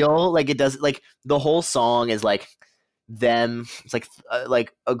real. Like it does. Like the whole song is like them. It's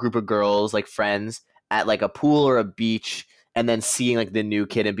like a group of girls, like friends, at like a pool or a beach, and then seeing like the new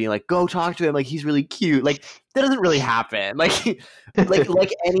kid and being like, "Go talk to him. Like he's really cute." Like that doesn't really happen. Like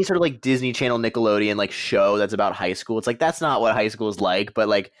any sort of like Disney Channel, Nickelodeon like show that's about high school. It's like that's not what high school is like. But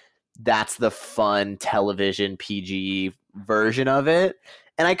like that's the fun television PG version of it,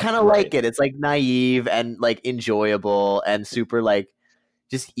 and I kind of Right. like it. It's like naive and like enjoyable and super like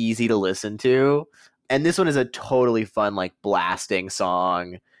just easy to listen to. And this one is a totally fun like blasting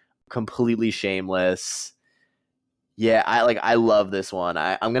song, completely shameless. Yeah, I love this one.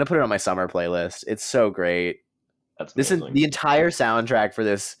 I'm gonna put it on my summer playlist. It's so great. That's This is amazing. the entire soundtrack for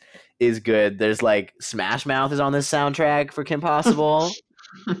this is good. There's like Smash Mouth is on this soundtrack for Kim Possible.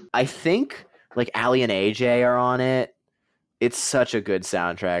 I think like Ali and AJ are on it. It's such a good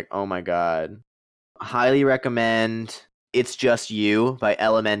soundtrack. Oh my god. Highly recommend It's Just You by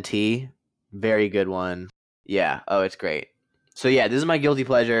LMNT. Very good one. Yeah. Oh, it's great. So yeah, this is my guilty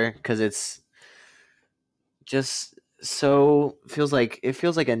pleasure because it's just so feels like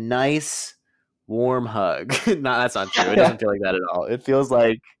a nice warm hug. No, that's not true. It doesn't feel like that at all. It feels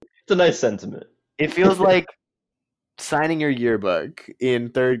like It's a nice sentiment. signing your yearbook in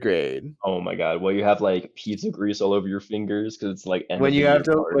third grade. Oh my God. Well, you have like pizza grease all over your fingers because it's like end When of you the have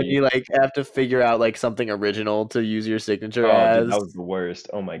year to when party. you like have to figure out like something original to use your signature Oh, as. dude, that was the worst.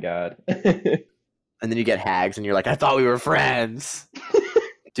 Oh my God. And then you get hags and you're like, I thought we were friends.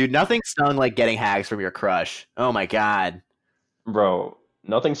 Dude, nothing stung like getting hags from your crush. Oh my god. Bro,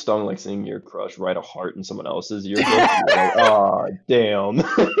 nothing stung like seeing your crush write a heart in someone else's yearbook. You're like, oh, damn.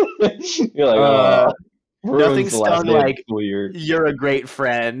 You're like, oh, nothing ruins the last stung day of the like school year. you're a great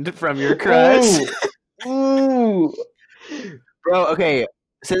friend from your crush. Ooh. Bro, okay.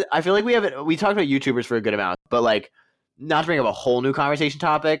 So I feel like we talked about YouTubers for a good amount, but like not to bring up a whole new conversation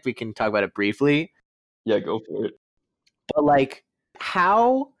topic, we can talk about it briefly. Yeah, go for it. But like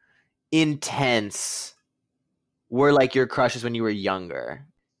how intense were like your crushes when you were younger?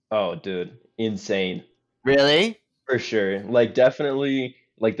 Oh, dude, insane. Really? For sure. Like, definitely,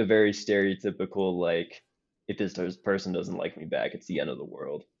 like, the very stereotypical, like, if this person doesn't like me back, it's the end of the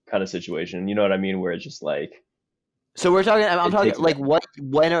world kind of situation. You know what I mean? Where it's just like, So I'm It talking takes like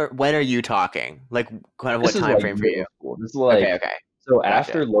when are you talking? Like kind of what this is time like frame for you? middle school. This is like, Okay. so Gotcha.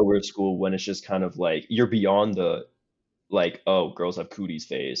 after lower school, when it's just kind of like, you're beyond the, like, oh, girls have cooties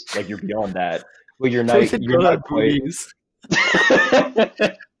phase. Like, you're beyond that. But you're not quite.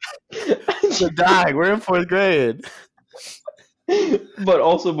 So dang, we're in 4th grade. But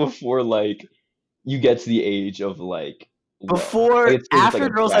also before, like, you get to the age of, like, love. Before, Like, it's just after like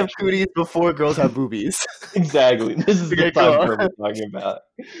a girls have fraction. cooties, before girls have boobies. Exactly. This is Okay, the time cool. frame we're talking about.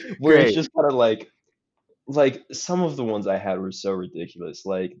 Where Great. it's just kind of like some of the ones I had were so ridiculous.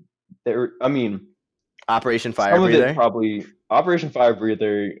 Like I mean, Operation Fire some of Breather. it probably Operation Fire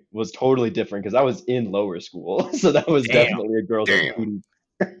Breather was totally different because I was in lower school, so that was Damn. definitely a girls have cooties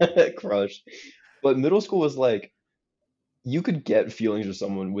crush. But middle school was like you could get feelings for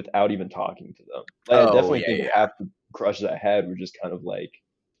someone without even talking to them. Like, I Oh, definitely yeah, think yeah. half the crushes I had were just kind of like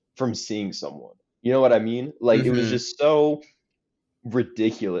from seeing someone. You know what I mean? Like it was Mhm. just so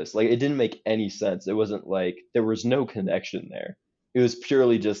ridiculous. Like it didn't make any sense. It wasn't like there was no connection there. It was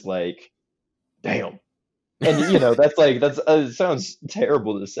purely just like, damn. And that's it sounds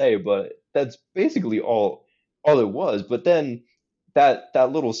terrible to say, but that's basically all it was. But then that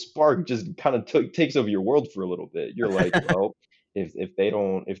little spark just kind of takes over your world for a little bit. You're like, well, if they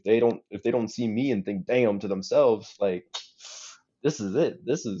don't see me and think damn to themselves, like this is it.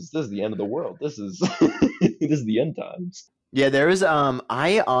 This is the end of the world. This is this is the end times. Yeah, there was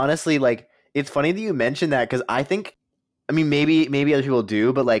I honestly like it's funny that you mentioned that because I think maybe other people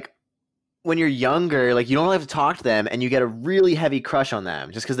do, but like when you're younger, like you don't really have to talk to them and you get a really heavy crush on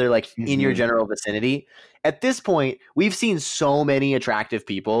them just because they're like in your Mhm. general vicinity. At this point, we've seen so many attractive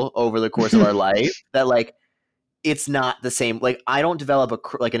people over the course of our life that like it's not the same. Like, I don't develop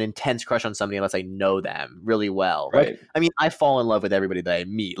like an intense crush on somebody unless I know them really well. Like, Right. I mean, I fall in love with everybody that I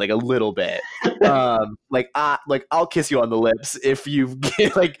meet, like a little bit. Like I'll kiss you on the lips if you've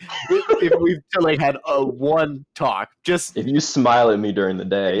like if we've like had a one talk. Just If you smile at me during the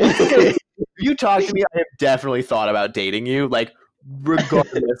day. if you talk to me, I have definitely thought about dating you, like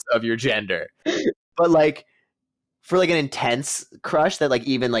regardless of your gender. But like for like an intense crush that like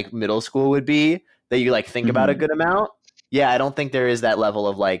even like middle school would be, that you like think about a good amount. Yeah, I don't think there is that level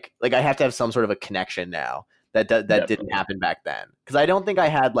of like I have to have some sort of a connection now that didn't Definitely. happen back then. Because I don't think I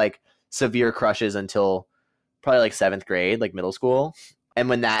had like severe crushes until probably like 7th grade, like middle school. And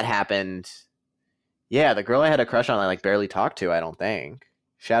when that happened, yeah, the girl I had a crush on, I like barely talked to. I don't think.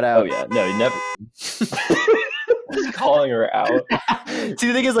 Shout out. Oh yeah, no, you never. Calling her out. See,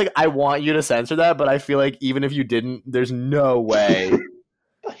 the thing is, like, I want you to censor that, but I feel like even if you didn't, there's no way.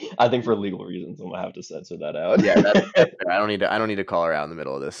 I think for legal reasons, I'm gonna have to censor that out. Yeah, that's fair. I don't need to call her out in the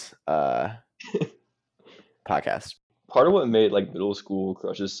middle of this podcast. Part of what made like middle school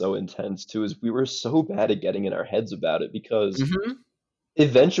crushes so intense too is we were so bad at getting in our heads about it because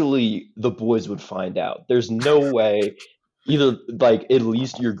eventually the boys would find out. There's no way either like at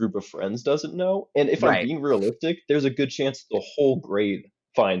least your group of friends doesn't know, and if Right. I'm being realistic, there's a good chance the whole grade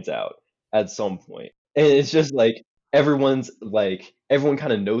finds out at some point. And it's just like everyone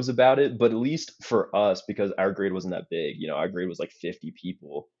kind of knows about it, but at least for us, because our grade wasn't that big, our grade was like 50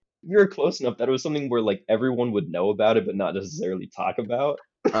 people. We were close enough that it was something where like everyone would know about it but not necessarily talk about.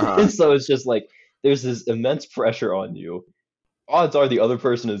 And so it's just like there's this immense pressure on you. Odds are the other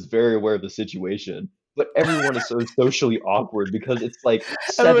person is very aware of the situation, but everyone is so socially awkward because it's like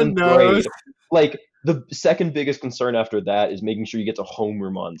Everyone 7th grade. knows. Like the second biggest concern after that is making sure you get to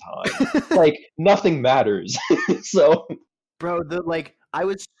homeroom on time. Like nothing matters. So Bro, I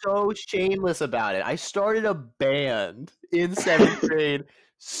was so shameless about it. I started a band in 7th grade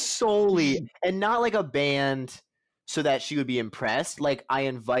solely, and not like a band so that she would be impressed. Like, I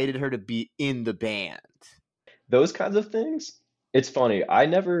invited her to be in the band. those kinds of things, it's funny. I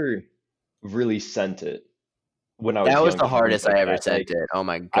never really sent it when I was That was young the to things hardest like I ever that. sent Like it. Oh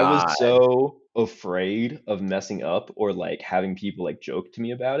my I was god. so afraid of messing up or like having people like joke to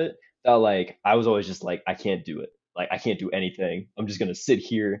me about it that like I was always just like I can't do it. Like I can't do anything. I'm just gonna sit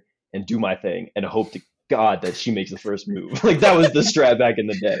here and do my thing and hope to God that she makes the first move. Like that was the strat back in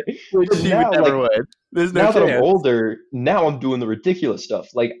the day. Which But she now, would never like would. There's no now that I'm chance. older, now I'm doing the ridiculous stuff.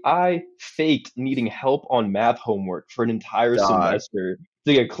 Like I faked needing help on math homework for an entire Dog. semester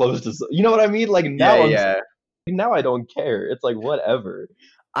to get close to. You know what I mean? Like now Yeah. now I don't care. It's like whatever.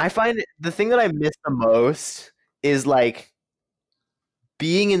 I find the thing that I miss the most is like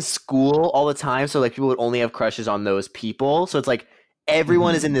being in school all the time. So like people would only have crushes on those people. So it's like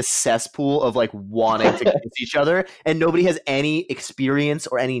everyone is in this cesspool of like wanting to kiss each other, and nobody has any experience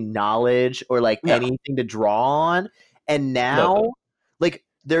or any knowledge or like No. anything to draw on. And No. now, like,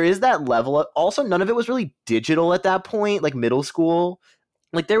 there is that level of, also none of it was really digital at that point, like middle school.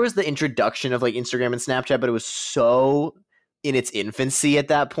 Like there was the introduction of like Instagram and Snapchat, but it was so in its infancy at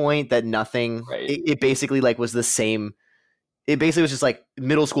that point that nothing Right. it basically like was the same. It basically was just like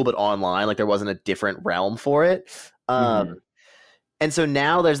middle school but online. Like there wasn't a different realm for it. And so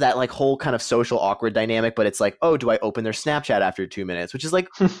now there's that like whole kind of social awkward dynamic, but it's like, oh, do I open their Snapchat after 2 minutes? Which is like,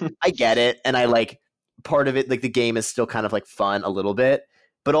 I get it. And I like part of it, like the game is still kind of like fun a little bit.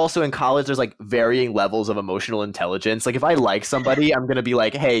 But also in college, there's like varying levels of emotional intelligence. Like if I like somebody, I'm going to be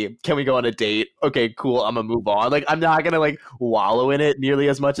like, hey, can we go on a date? Okay, cool. I'm going to move on. Like I'm not going to like wallow in it nearly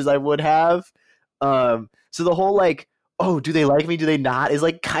as much as I would have. So the whole like, oh, do they like me? Do they not? Is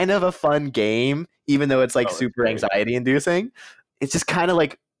like kind of a fun game, even though it's like Oh, it's super great. anxiety inducing. It's just kind of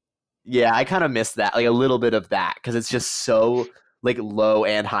like, yeah, I kind of miss that, like a little bit of that, because it's just so like low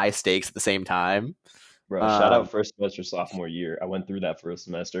and high stakes at the same time. Bro, shout out first semester sophomore year. I went through that first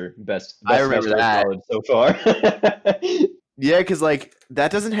semester. Best I remember semester that. of college so far. Yeah, because like that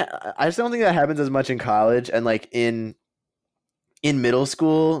doesn't. I just don't think that happens as much in college, and like in middle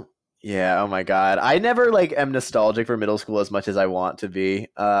school. Yeah, oh my god, I never like am nostalgic for middle school as much as I want to be.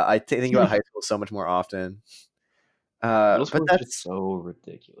 I think about high school so much more often. Middle But school is that's just so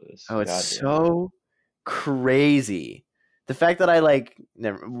ridiculous. oh, it's God damn it. so crazy. The fact that I like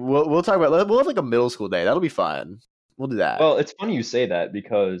we'll talk about we'll have like a middle school day. That'll be fun. We'll do that. Well, it's funny you say that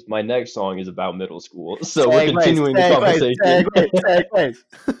because my next song is about middle school. So we're Segues, continuing the conversation.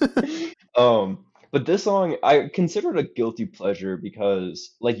 segues. But this song I consider it a guilty pleasure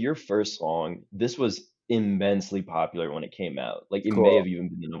because like your first song, this was immensely popular when it came out. Like it may Cool. have even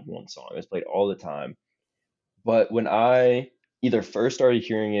been the number one song. It was played all the time. But when I either first started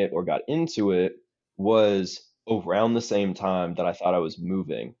hearing it or got into it was around the same time that I thought I was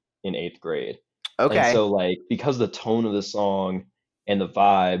moving in 8th grade. And Okay. so like because the tone of the song and the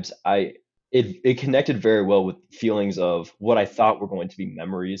vibes, it connected very well with feelings of what I thought were going to be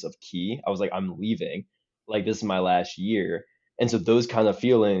memories of Key. I was like, I'm leaving. Like this is my last year. And so those kind of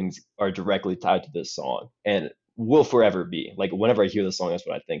feelings are directly tied to this song and will forever be. Like whenever I hear the song, that's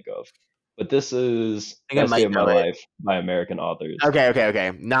what I think of. But this is I think I Best Day might of My know it. Life by American Authors.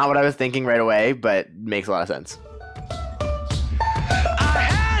 Okay. Not what I was thinking right away, but makes a lot of sense. I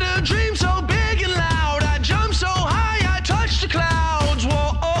had a dream so big and loud. I jumped so high, I touched the clouds. Whoa,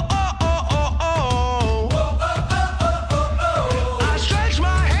 oh, oh, oh, oh, oh. I stretched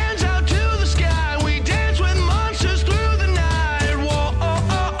my hands out to the sky. We danced with monsters through the night. Whoa, oh,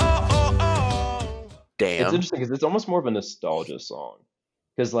 oh, oh, oh, oh. It's Damn. interesting because it's almost more of a nostalgia song.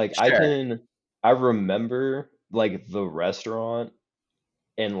 Because like Sure. I remember like the restaurant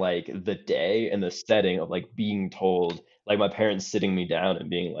and like the day and the setting of like being told, like my parents sitting me down and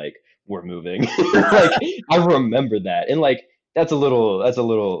being like, we're moving. Like I remember that. And like that's a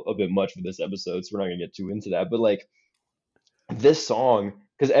bit much for this episode, so we're not gonna get too into that. But like this song,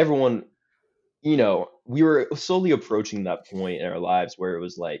 because everyone, we were slowly approaching that point in our lives where it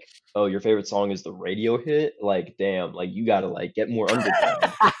was like, oh, your favorite song is the radio hit. Like, damn, like you gotta like get more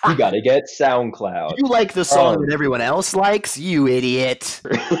underground. You gotta get SoundCloud. You like the song that everyone else likes, you idiot.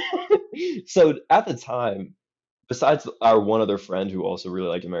 So at the time, besides our one other friend who also really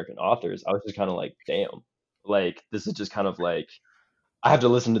liked American Authors, I was just kind of like, damn, like this is just kind of like I have to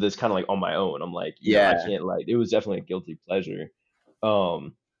listen to this kind of like on my own. I'm like, I Yeah. can't like it was definitely a guilty pleasure.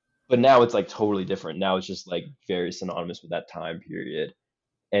 Um, but now it's like totally different. Now it's just like very synonymous with that time period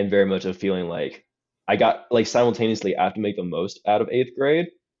and very much a feeling like I got like simultaneously I have to make the most out of 8th grade,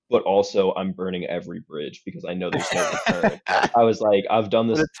 but also I'm burning every bridge because I know there's no return. I was like, I've done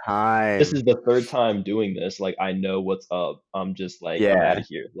What this. a time. This is the third time doing this. Like I know what's up. I'm just like I'm out Yeah. of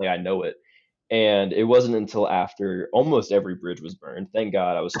here. Like I know it. And it wasn't until after almost every bridge was burned. Thank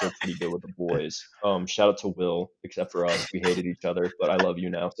God I was still pretty good with the boys. Shout out to Will, except for us. We hated each other, but I love you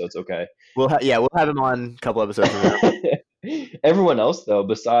now, so it's okay. We'll have him on a couple episodes from now. Everyone else though,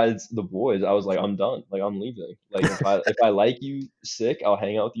 besides the boys, I was like, I'm done. Like I'm leaving. Like if I like you sick, I'll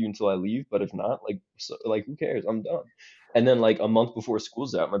hang out with you until I leave. But if not, like who cares? I'm done. And then like a month before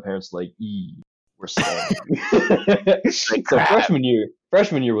school's out, my parents like, we're staying. So crap. freshman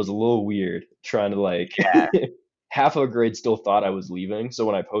year was a little weird. Trying to like Yeah. half of a grade still thought I was leaving. So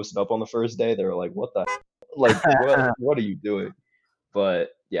when I posted up on the first day, they were like, what the like what are you doing?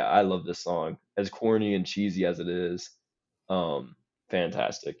 But yeah, I love this song. As corny and cheesy as it is,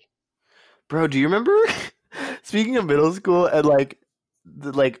 fantastic. Bro, do you remember speaking of middle school and like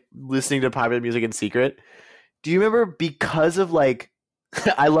listening to popular music in secret? Do you remember because of like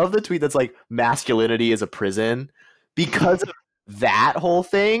I love the tweet that's like masculinity is a prison because of that whole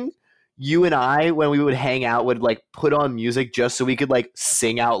thing. You and I, when we would hang out, would like put on music just so we could like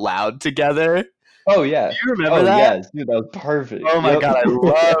sing out loud together. Oh yeah. Do you remember Oh that? yes, dude, that was perfect. Oh my Yep. god, I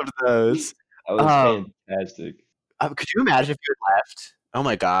loved those. That was fantastic. Could you imagine if you had left? Oh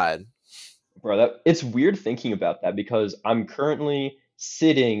my god. Bro, it's weird thinking about that because I'm currently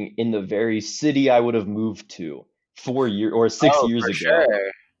sitting in the very city I would have moved to 4 years or 6 years for ago.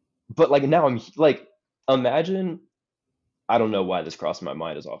 sure. But like now I'm like, imagine, I don't know why this crossed my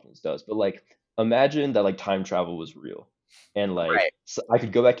mind as often as it does, but like imagine that like time travel was real. And like Right. so I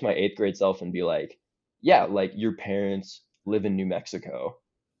could go back to my 8th grade self and be like, yeah, like your parents live in New Mexico.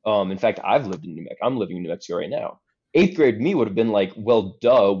 In fact, I'm living in New Mexico right now. 8th grade me would have been like, well,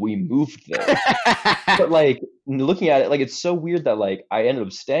 duh, we moved there. But like looking at it, like it's so weird that like I ended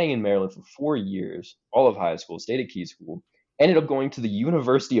up staying in Maryland for 4 years, all of high school, stayed at Key School, ended up going to the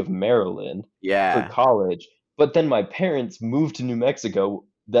University of Maryland for Yeah. college. But then my parents moved to New Mexico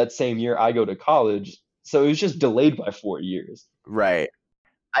that same year I go to college, so it was just delayed by 4 years. Right.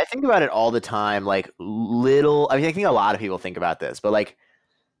 I think about it all the time, like little. I mean, I think a lot of people think about this, but like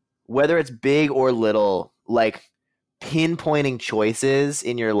whether it's big or little, like pinpointing choices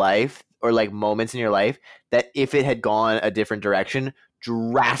in your life or like moments in your life that if it had gone a different direction,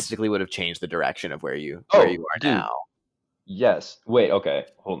 drastically would have changed the direction of where you are Dude, now. Yes. Wait, okay.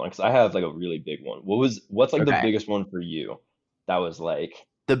 Hold on, because I have like a really big one. What's like the Okay. biggest one for you that was like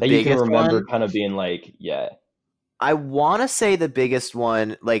The that you can biggest remember one, kind of being like, yeah. I want to say the biggest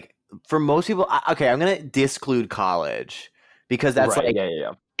one, like for most people. Okay, I'm gonna disclude college because that's Right, like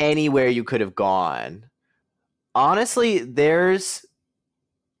yeah. anywhere you could have gone. Honestly,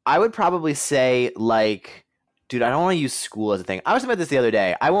 I would probably say like, dude, I don't want to use school as a thing. I was about this the other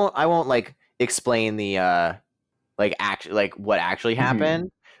day. I won't like explain the like what actually Mhm.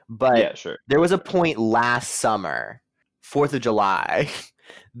 happened. but Yeah, sure. there was a point last summer, 4th of July,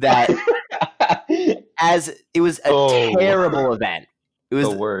 that as it was a Oh. terrible event. It was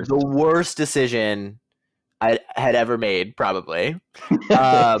The worst. the worst decision I had ever made, probably.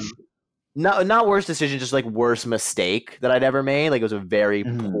 Not worst decision, just like worst mistake that I'd ever made. Like it was a very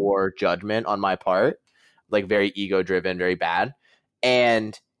Mhm. poor judgment on my part, like very ego driven, very bad.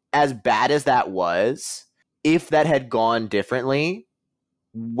 And as bad as that was, if that had gone differently,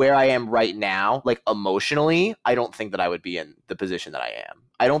 where I am right now, like emotionally, I don't think that I would be in the position that I am.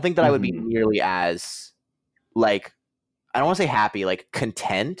 I don't think that I would be Mhm. nearly as like, I don't want to say happy, like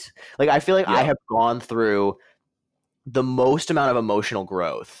content. Like I feel like I Yeah. have gone through the most amount of emotional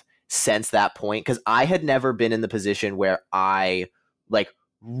growth since that point, because I had never been in the position where I like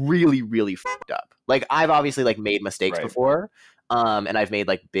really, really fucked up. Like I've obviously like made mistakes Right. before, and I've made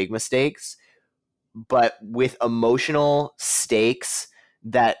like big mistakes, but with emotional stakes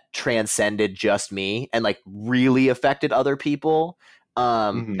that transcended just me and like really affected other people,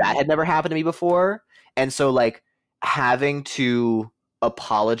 Mhm. that had never happened to me before. And so like having to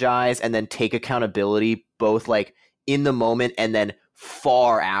apologize and then take accountability, both like in the moment and then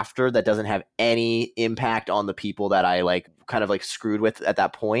far after, that doesn't have any impact on the people that I like kind of like screwed with at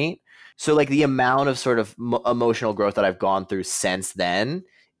that point. So like the amount of sort of emotional growth that I've gone through since then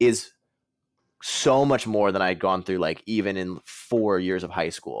is so much more than I'd gone through like even in 4 years of high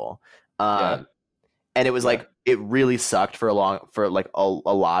school. Yeah. And it was Yeah. like it really sucked for a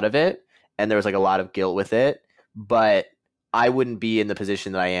lot of it, and there was like a lot of guilt with it, but I wouldn't be in the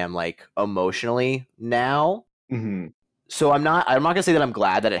position that I am like emotionally now. Mhm. So I'm not gonna say that I'm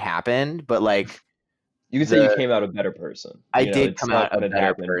glad that it happened, but like You could say you came out a better person. I You know, did it come out sucked a when it better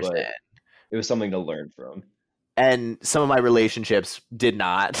happened, person. but it was something to learn from. And some of my relationships did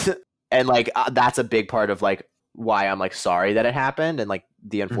not. And like that's a big part of like why I'm like sorry that it happened and like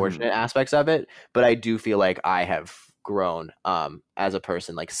the unfortunate aspects of it, but I do feel like I have grown as a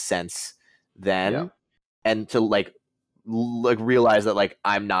person like since then. Yeah. And to like realize that like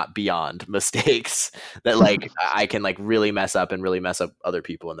I'm not beyond mistakes, that like I can like really mess up and really mess up other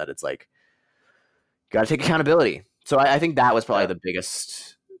people, and that it's like gotta take accountability. So I think that was probably Yeah. the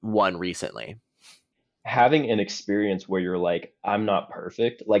biggest one recently. Having an experience where you're like, I'm not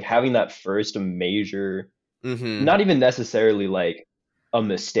perfect, like having that first major, Mm-hmm. not even necessarily like a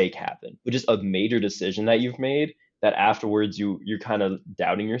mistake happen, but just a major decision that you've made that afterwards you're kind of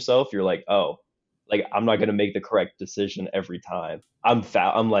doubting yourself. You're like, oh, like I'm not gonna make the correct decision every time. I'm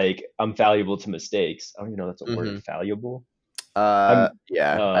valuable to mistakes. I don't even know if that's a Mm-hmm. word, valuable. I'm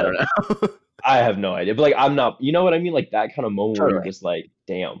Yeah, I don't know. I have no idea. But like I'm not, you know what I mean? Like that kind of moment where you're Totally. just like,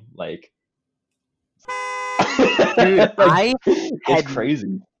 damn, like Dude, like, I it's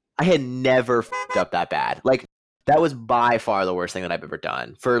crazy. had never f***ed up that bad. Like that was by far the worst thing that I've ever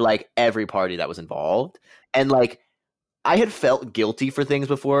done for like every party that was involved. And like I had felt guilty for things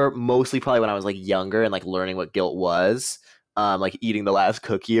before, mostly probably when I was like younger and like learning what guilt was, like eating the last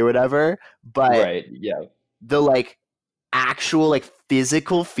cookie or whatever. But Right. Yeah. the like actual like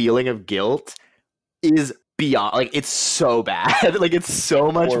physical feeling of guilt is beyond, like it's so bad. Like it's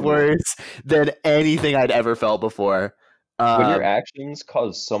so much Horrible. worse than anything I'd ever felt before. When your actions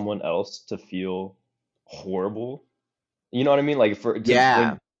cause someone else to feel horrible, you know what I mean? Like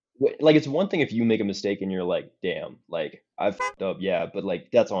Yeah. like it's one thing if you make a mistake and you're like, damn, like I fucked up, yeah, but like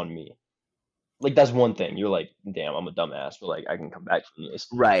that's on me. Like that's one thing. You're like, damn, I'm a dumbass, but like I can come back from this.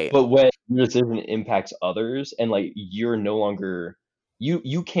 Right. But when your decision impacts others and like you're no longer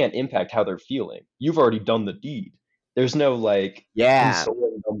you can't impact how they're feeling. You've already done the deed. There's no like Yeah.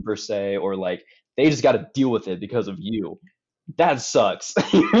 consoling them per se, or like they just got to deal with it because of you. That sucks.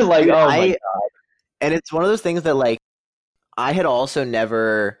 You're like, Dude, oh my god. and it's one of those things that like I had also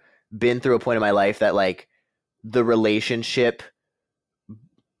never been through a point in my life that like the relationship,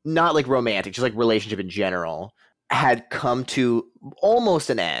 not like romantic, just like relationship in general, had come to almost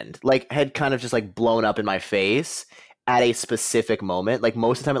an end. Like had kind of just like blown up in my face at a specific moment. Like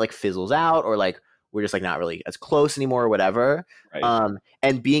most of the time it like fizzles out, or like we're just like not really as close anymore or whatever. Right.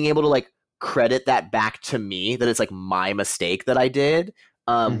 And being able to like credit that back to me, that it's like my mistake that I did,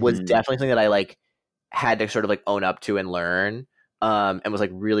 was Mhm. definitely something that I like had to sort of like own up to and learn, and was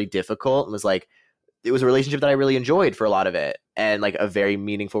like really difficult, and was like it was a relationship that I really enjoyed for a lot of it, and like a very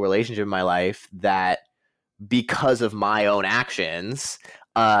meaningful relationship in my life that, because of my own actions,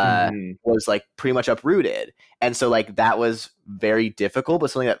 Mhm. was like pretty much uprooted. And so like that was very difficult,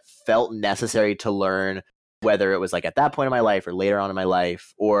 but something that felt necessary to learn, whether it was like at that point in my life or later on in my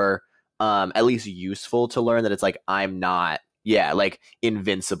life, or at least useful to learn that it's like I'm not like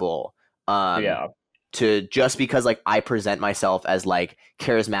invincible. Yeah. to just because like I present myself as like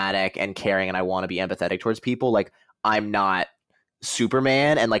charismatic and caring and I want to be empathetic towards people, like I'm not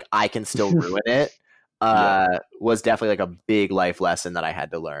Superman and like I can still ruin it. Was definitely like a big life lesson that I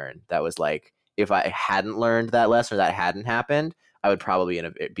had to learn. That was like, if I hadn't learned that lesson or that hadn't happened, I would probably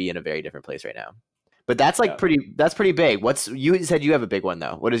be in a very different place right now. But that's like that's pretty big. You said you have a big one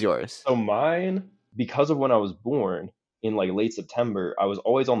though. What is yours? So mine, because of when I was born in like late September, I was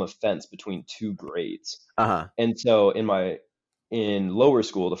always on the fence between 2 grades. And so in lower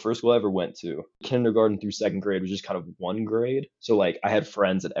school, the first school I ever went to, kindergarten through 2nd grade was just kind of 1 grade. So like I had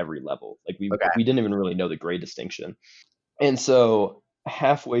friends at every level. Like we didn't even really know the grade distinction. And so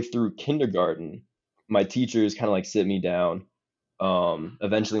halfway through kindergarten, my teachers kind of like sit me down.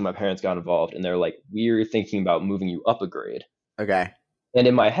 Eventually my parents got involved and they're like, we're thinking about moving you up a grade. Okay. And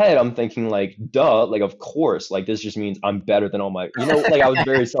in my head, I'm thinking like, duh, like, of course, like this just means I'm better than all my, like I was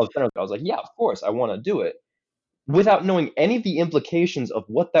very self-centered. I was like, yeah, of course, I want to do it, without knowing any of the implications of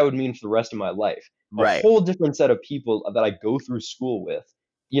what that would mean for the rest of my life. A whole different set of people that I go through school with.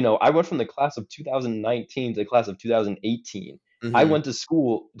 I went from the class of 2019 to the class of 2018. I went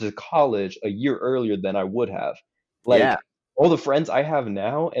to college a year earlier than I would have. Like all the friends I have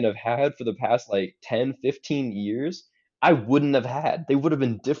now and have had for the past like 10, 15 years, I wouldn't have had. They would have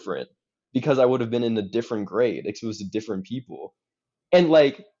been different because I would have been in a different grade, exposed to different people. And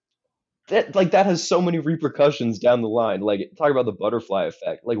like that has so many repercussions down the line. Like, talk about the butterfly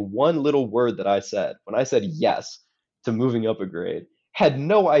effect. Like, one little word that I said when I said yes to moving up a grade, had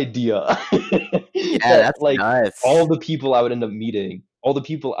no idea that's like nuts. all the people I would end up meeting, all the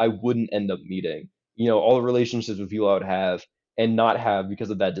people I wouldn't end up meeting, all the relationships with people I would have and not have because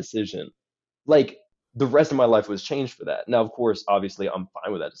of that decision. Like, the rest of my life was changed for that. Now, of course, obviously, I'm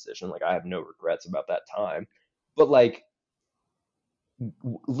fine with that decision. Like, I have no regrets about that time. But like,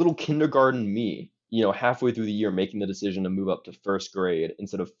 little kindergarten me, halfway through the year making the decision to move up to 1st grade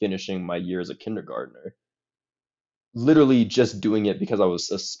instead of finishing my year as a kindergartner, literally just doing it because I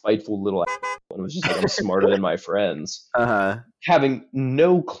was a spiteful little and was just like, I'm smarter than my friends, having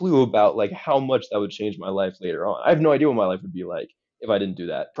no clue about like how much that would change my life later on. I have no idea what my life would be like if I didn't do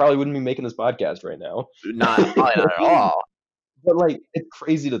that. Probably wouldn't be making this podcast right now. Probably not at all. But like, it's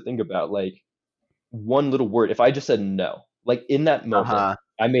crazy to think about, like, one little word. If I just said no, like in that moment,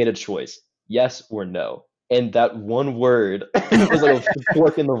 I made a choice, yes or no. And that one word was like a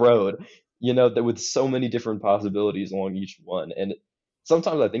fork in the road, that with so many different possibilities along each one. And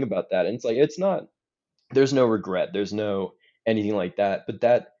sometimes I think about that and it's like, there's no regret. There's no anything like that. But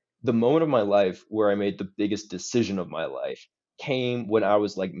the moment of my life where I made the biggest decision of my life came when I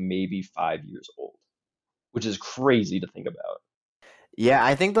was like maybe 5 years old, which is crazy to think about. Yeah,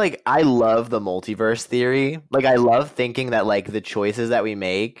 I think like I love the multiverse theory. Like I love thinking that like the choices that we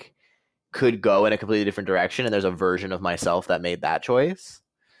make could go in a completely different direction and there's a version of myself that made that choice.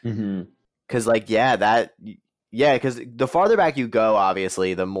 Cuz like because the farther back you go,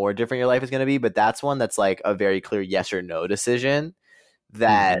 obviously, the more different your life is going to be, but that's one that's like a very clear yes or no decision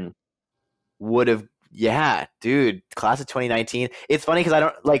that would have dude, class of 2019. It's funny cuz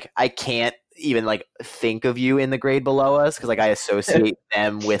I can't even like think of you in the grade below us because like I associate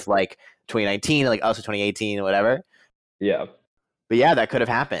them with like 2019, like us with 2018 or whatever. Yeah. But yeah, that could have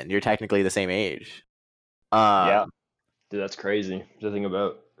happened. You're technically the same age. Yeah. Dude, that's crazy to think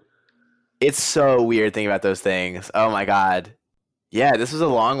about. It's so weird thinking about those things. Oh my god. Yeah, this was a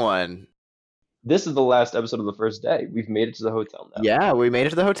long one. This is the last episode of the first day. We've made it to the hotel now. Yeah, we made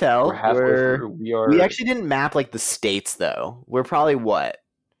it to the hotel. We're halfway through. We actually didn't map like the states though. We're probably what?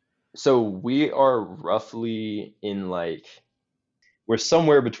 So we are roughly in like, we're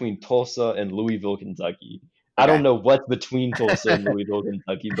somewhere between Tulsa and Louisville, Kentucky. I don't know what's between Tulsa and Louisville,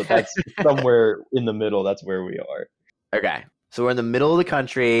 Kentucky, but that's somewhere in the middle. That's where we are. Okay. So we're in the middle of the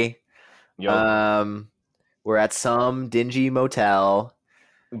country. Yep. We're at some dingy motel.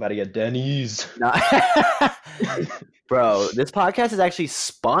 I'm about to get Denny's. Bro, this podcast is actually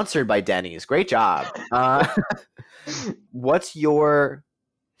sponsored by Denny's. Great job. What's your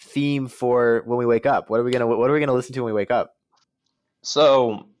theme for when we wake up? What are we gonna listen to when we wake up?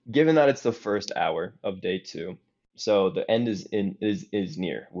 So, given that it's the first hour of day 2, so the end is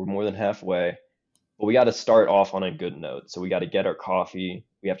near. We're more than halfway, but we got to start off on a good note. So we got to get our coffee.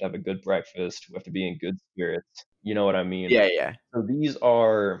 We have to have a good breakfast. We have to be in good spirits. You know what I mean? Yeah. So these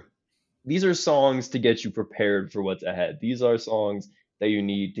are songs to get you prepared for what's ahead. These are songs that you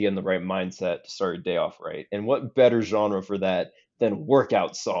need to get in the right mindset to start your day off right. And what better genre for that than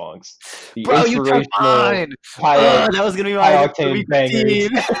workout songs? The Bro, you took mine. That was gonna be my octane bangers.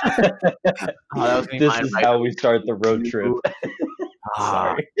 This is how we start the road trip.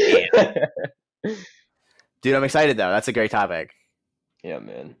 Sorry. Dude, I'm excited though. That's a great topic. Yeah,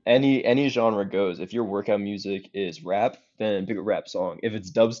 man. Any genre goes. If your workout music is rap, then pick a rap song. If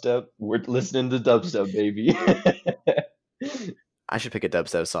it's dubstep, we're listening to dubstep, baby. I should pick a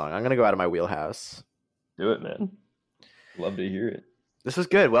dubstep song. I'm gonna go out of my wheelhouse. Do it, man. Love to hear it. This was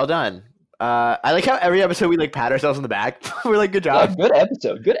good. Well done. I like how every episode we like pat ourselves on the back. We're like, good Yeah, job. good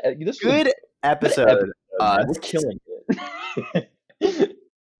episode. Good. This was a Good episode. man. We're killing it.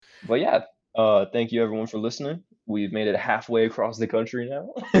 But yeah, thank you everyone for listening. We've made it halfway across the country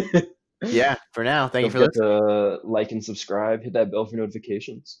now. Yeah, for now. Thank you for Don't listening. forget to like and subscribe. Hit that bell for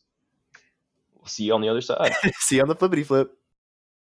notifications. We'll see you on the other side. See you on the flippity flip.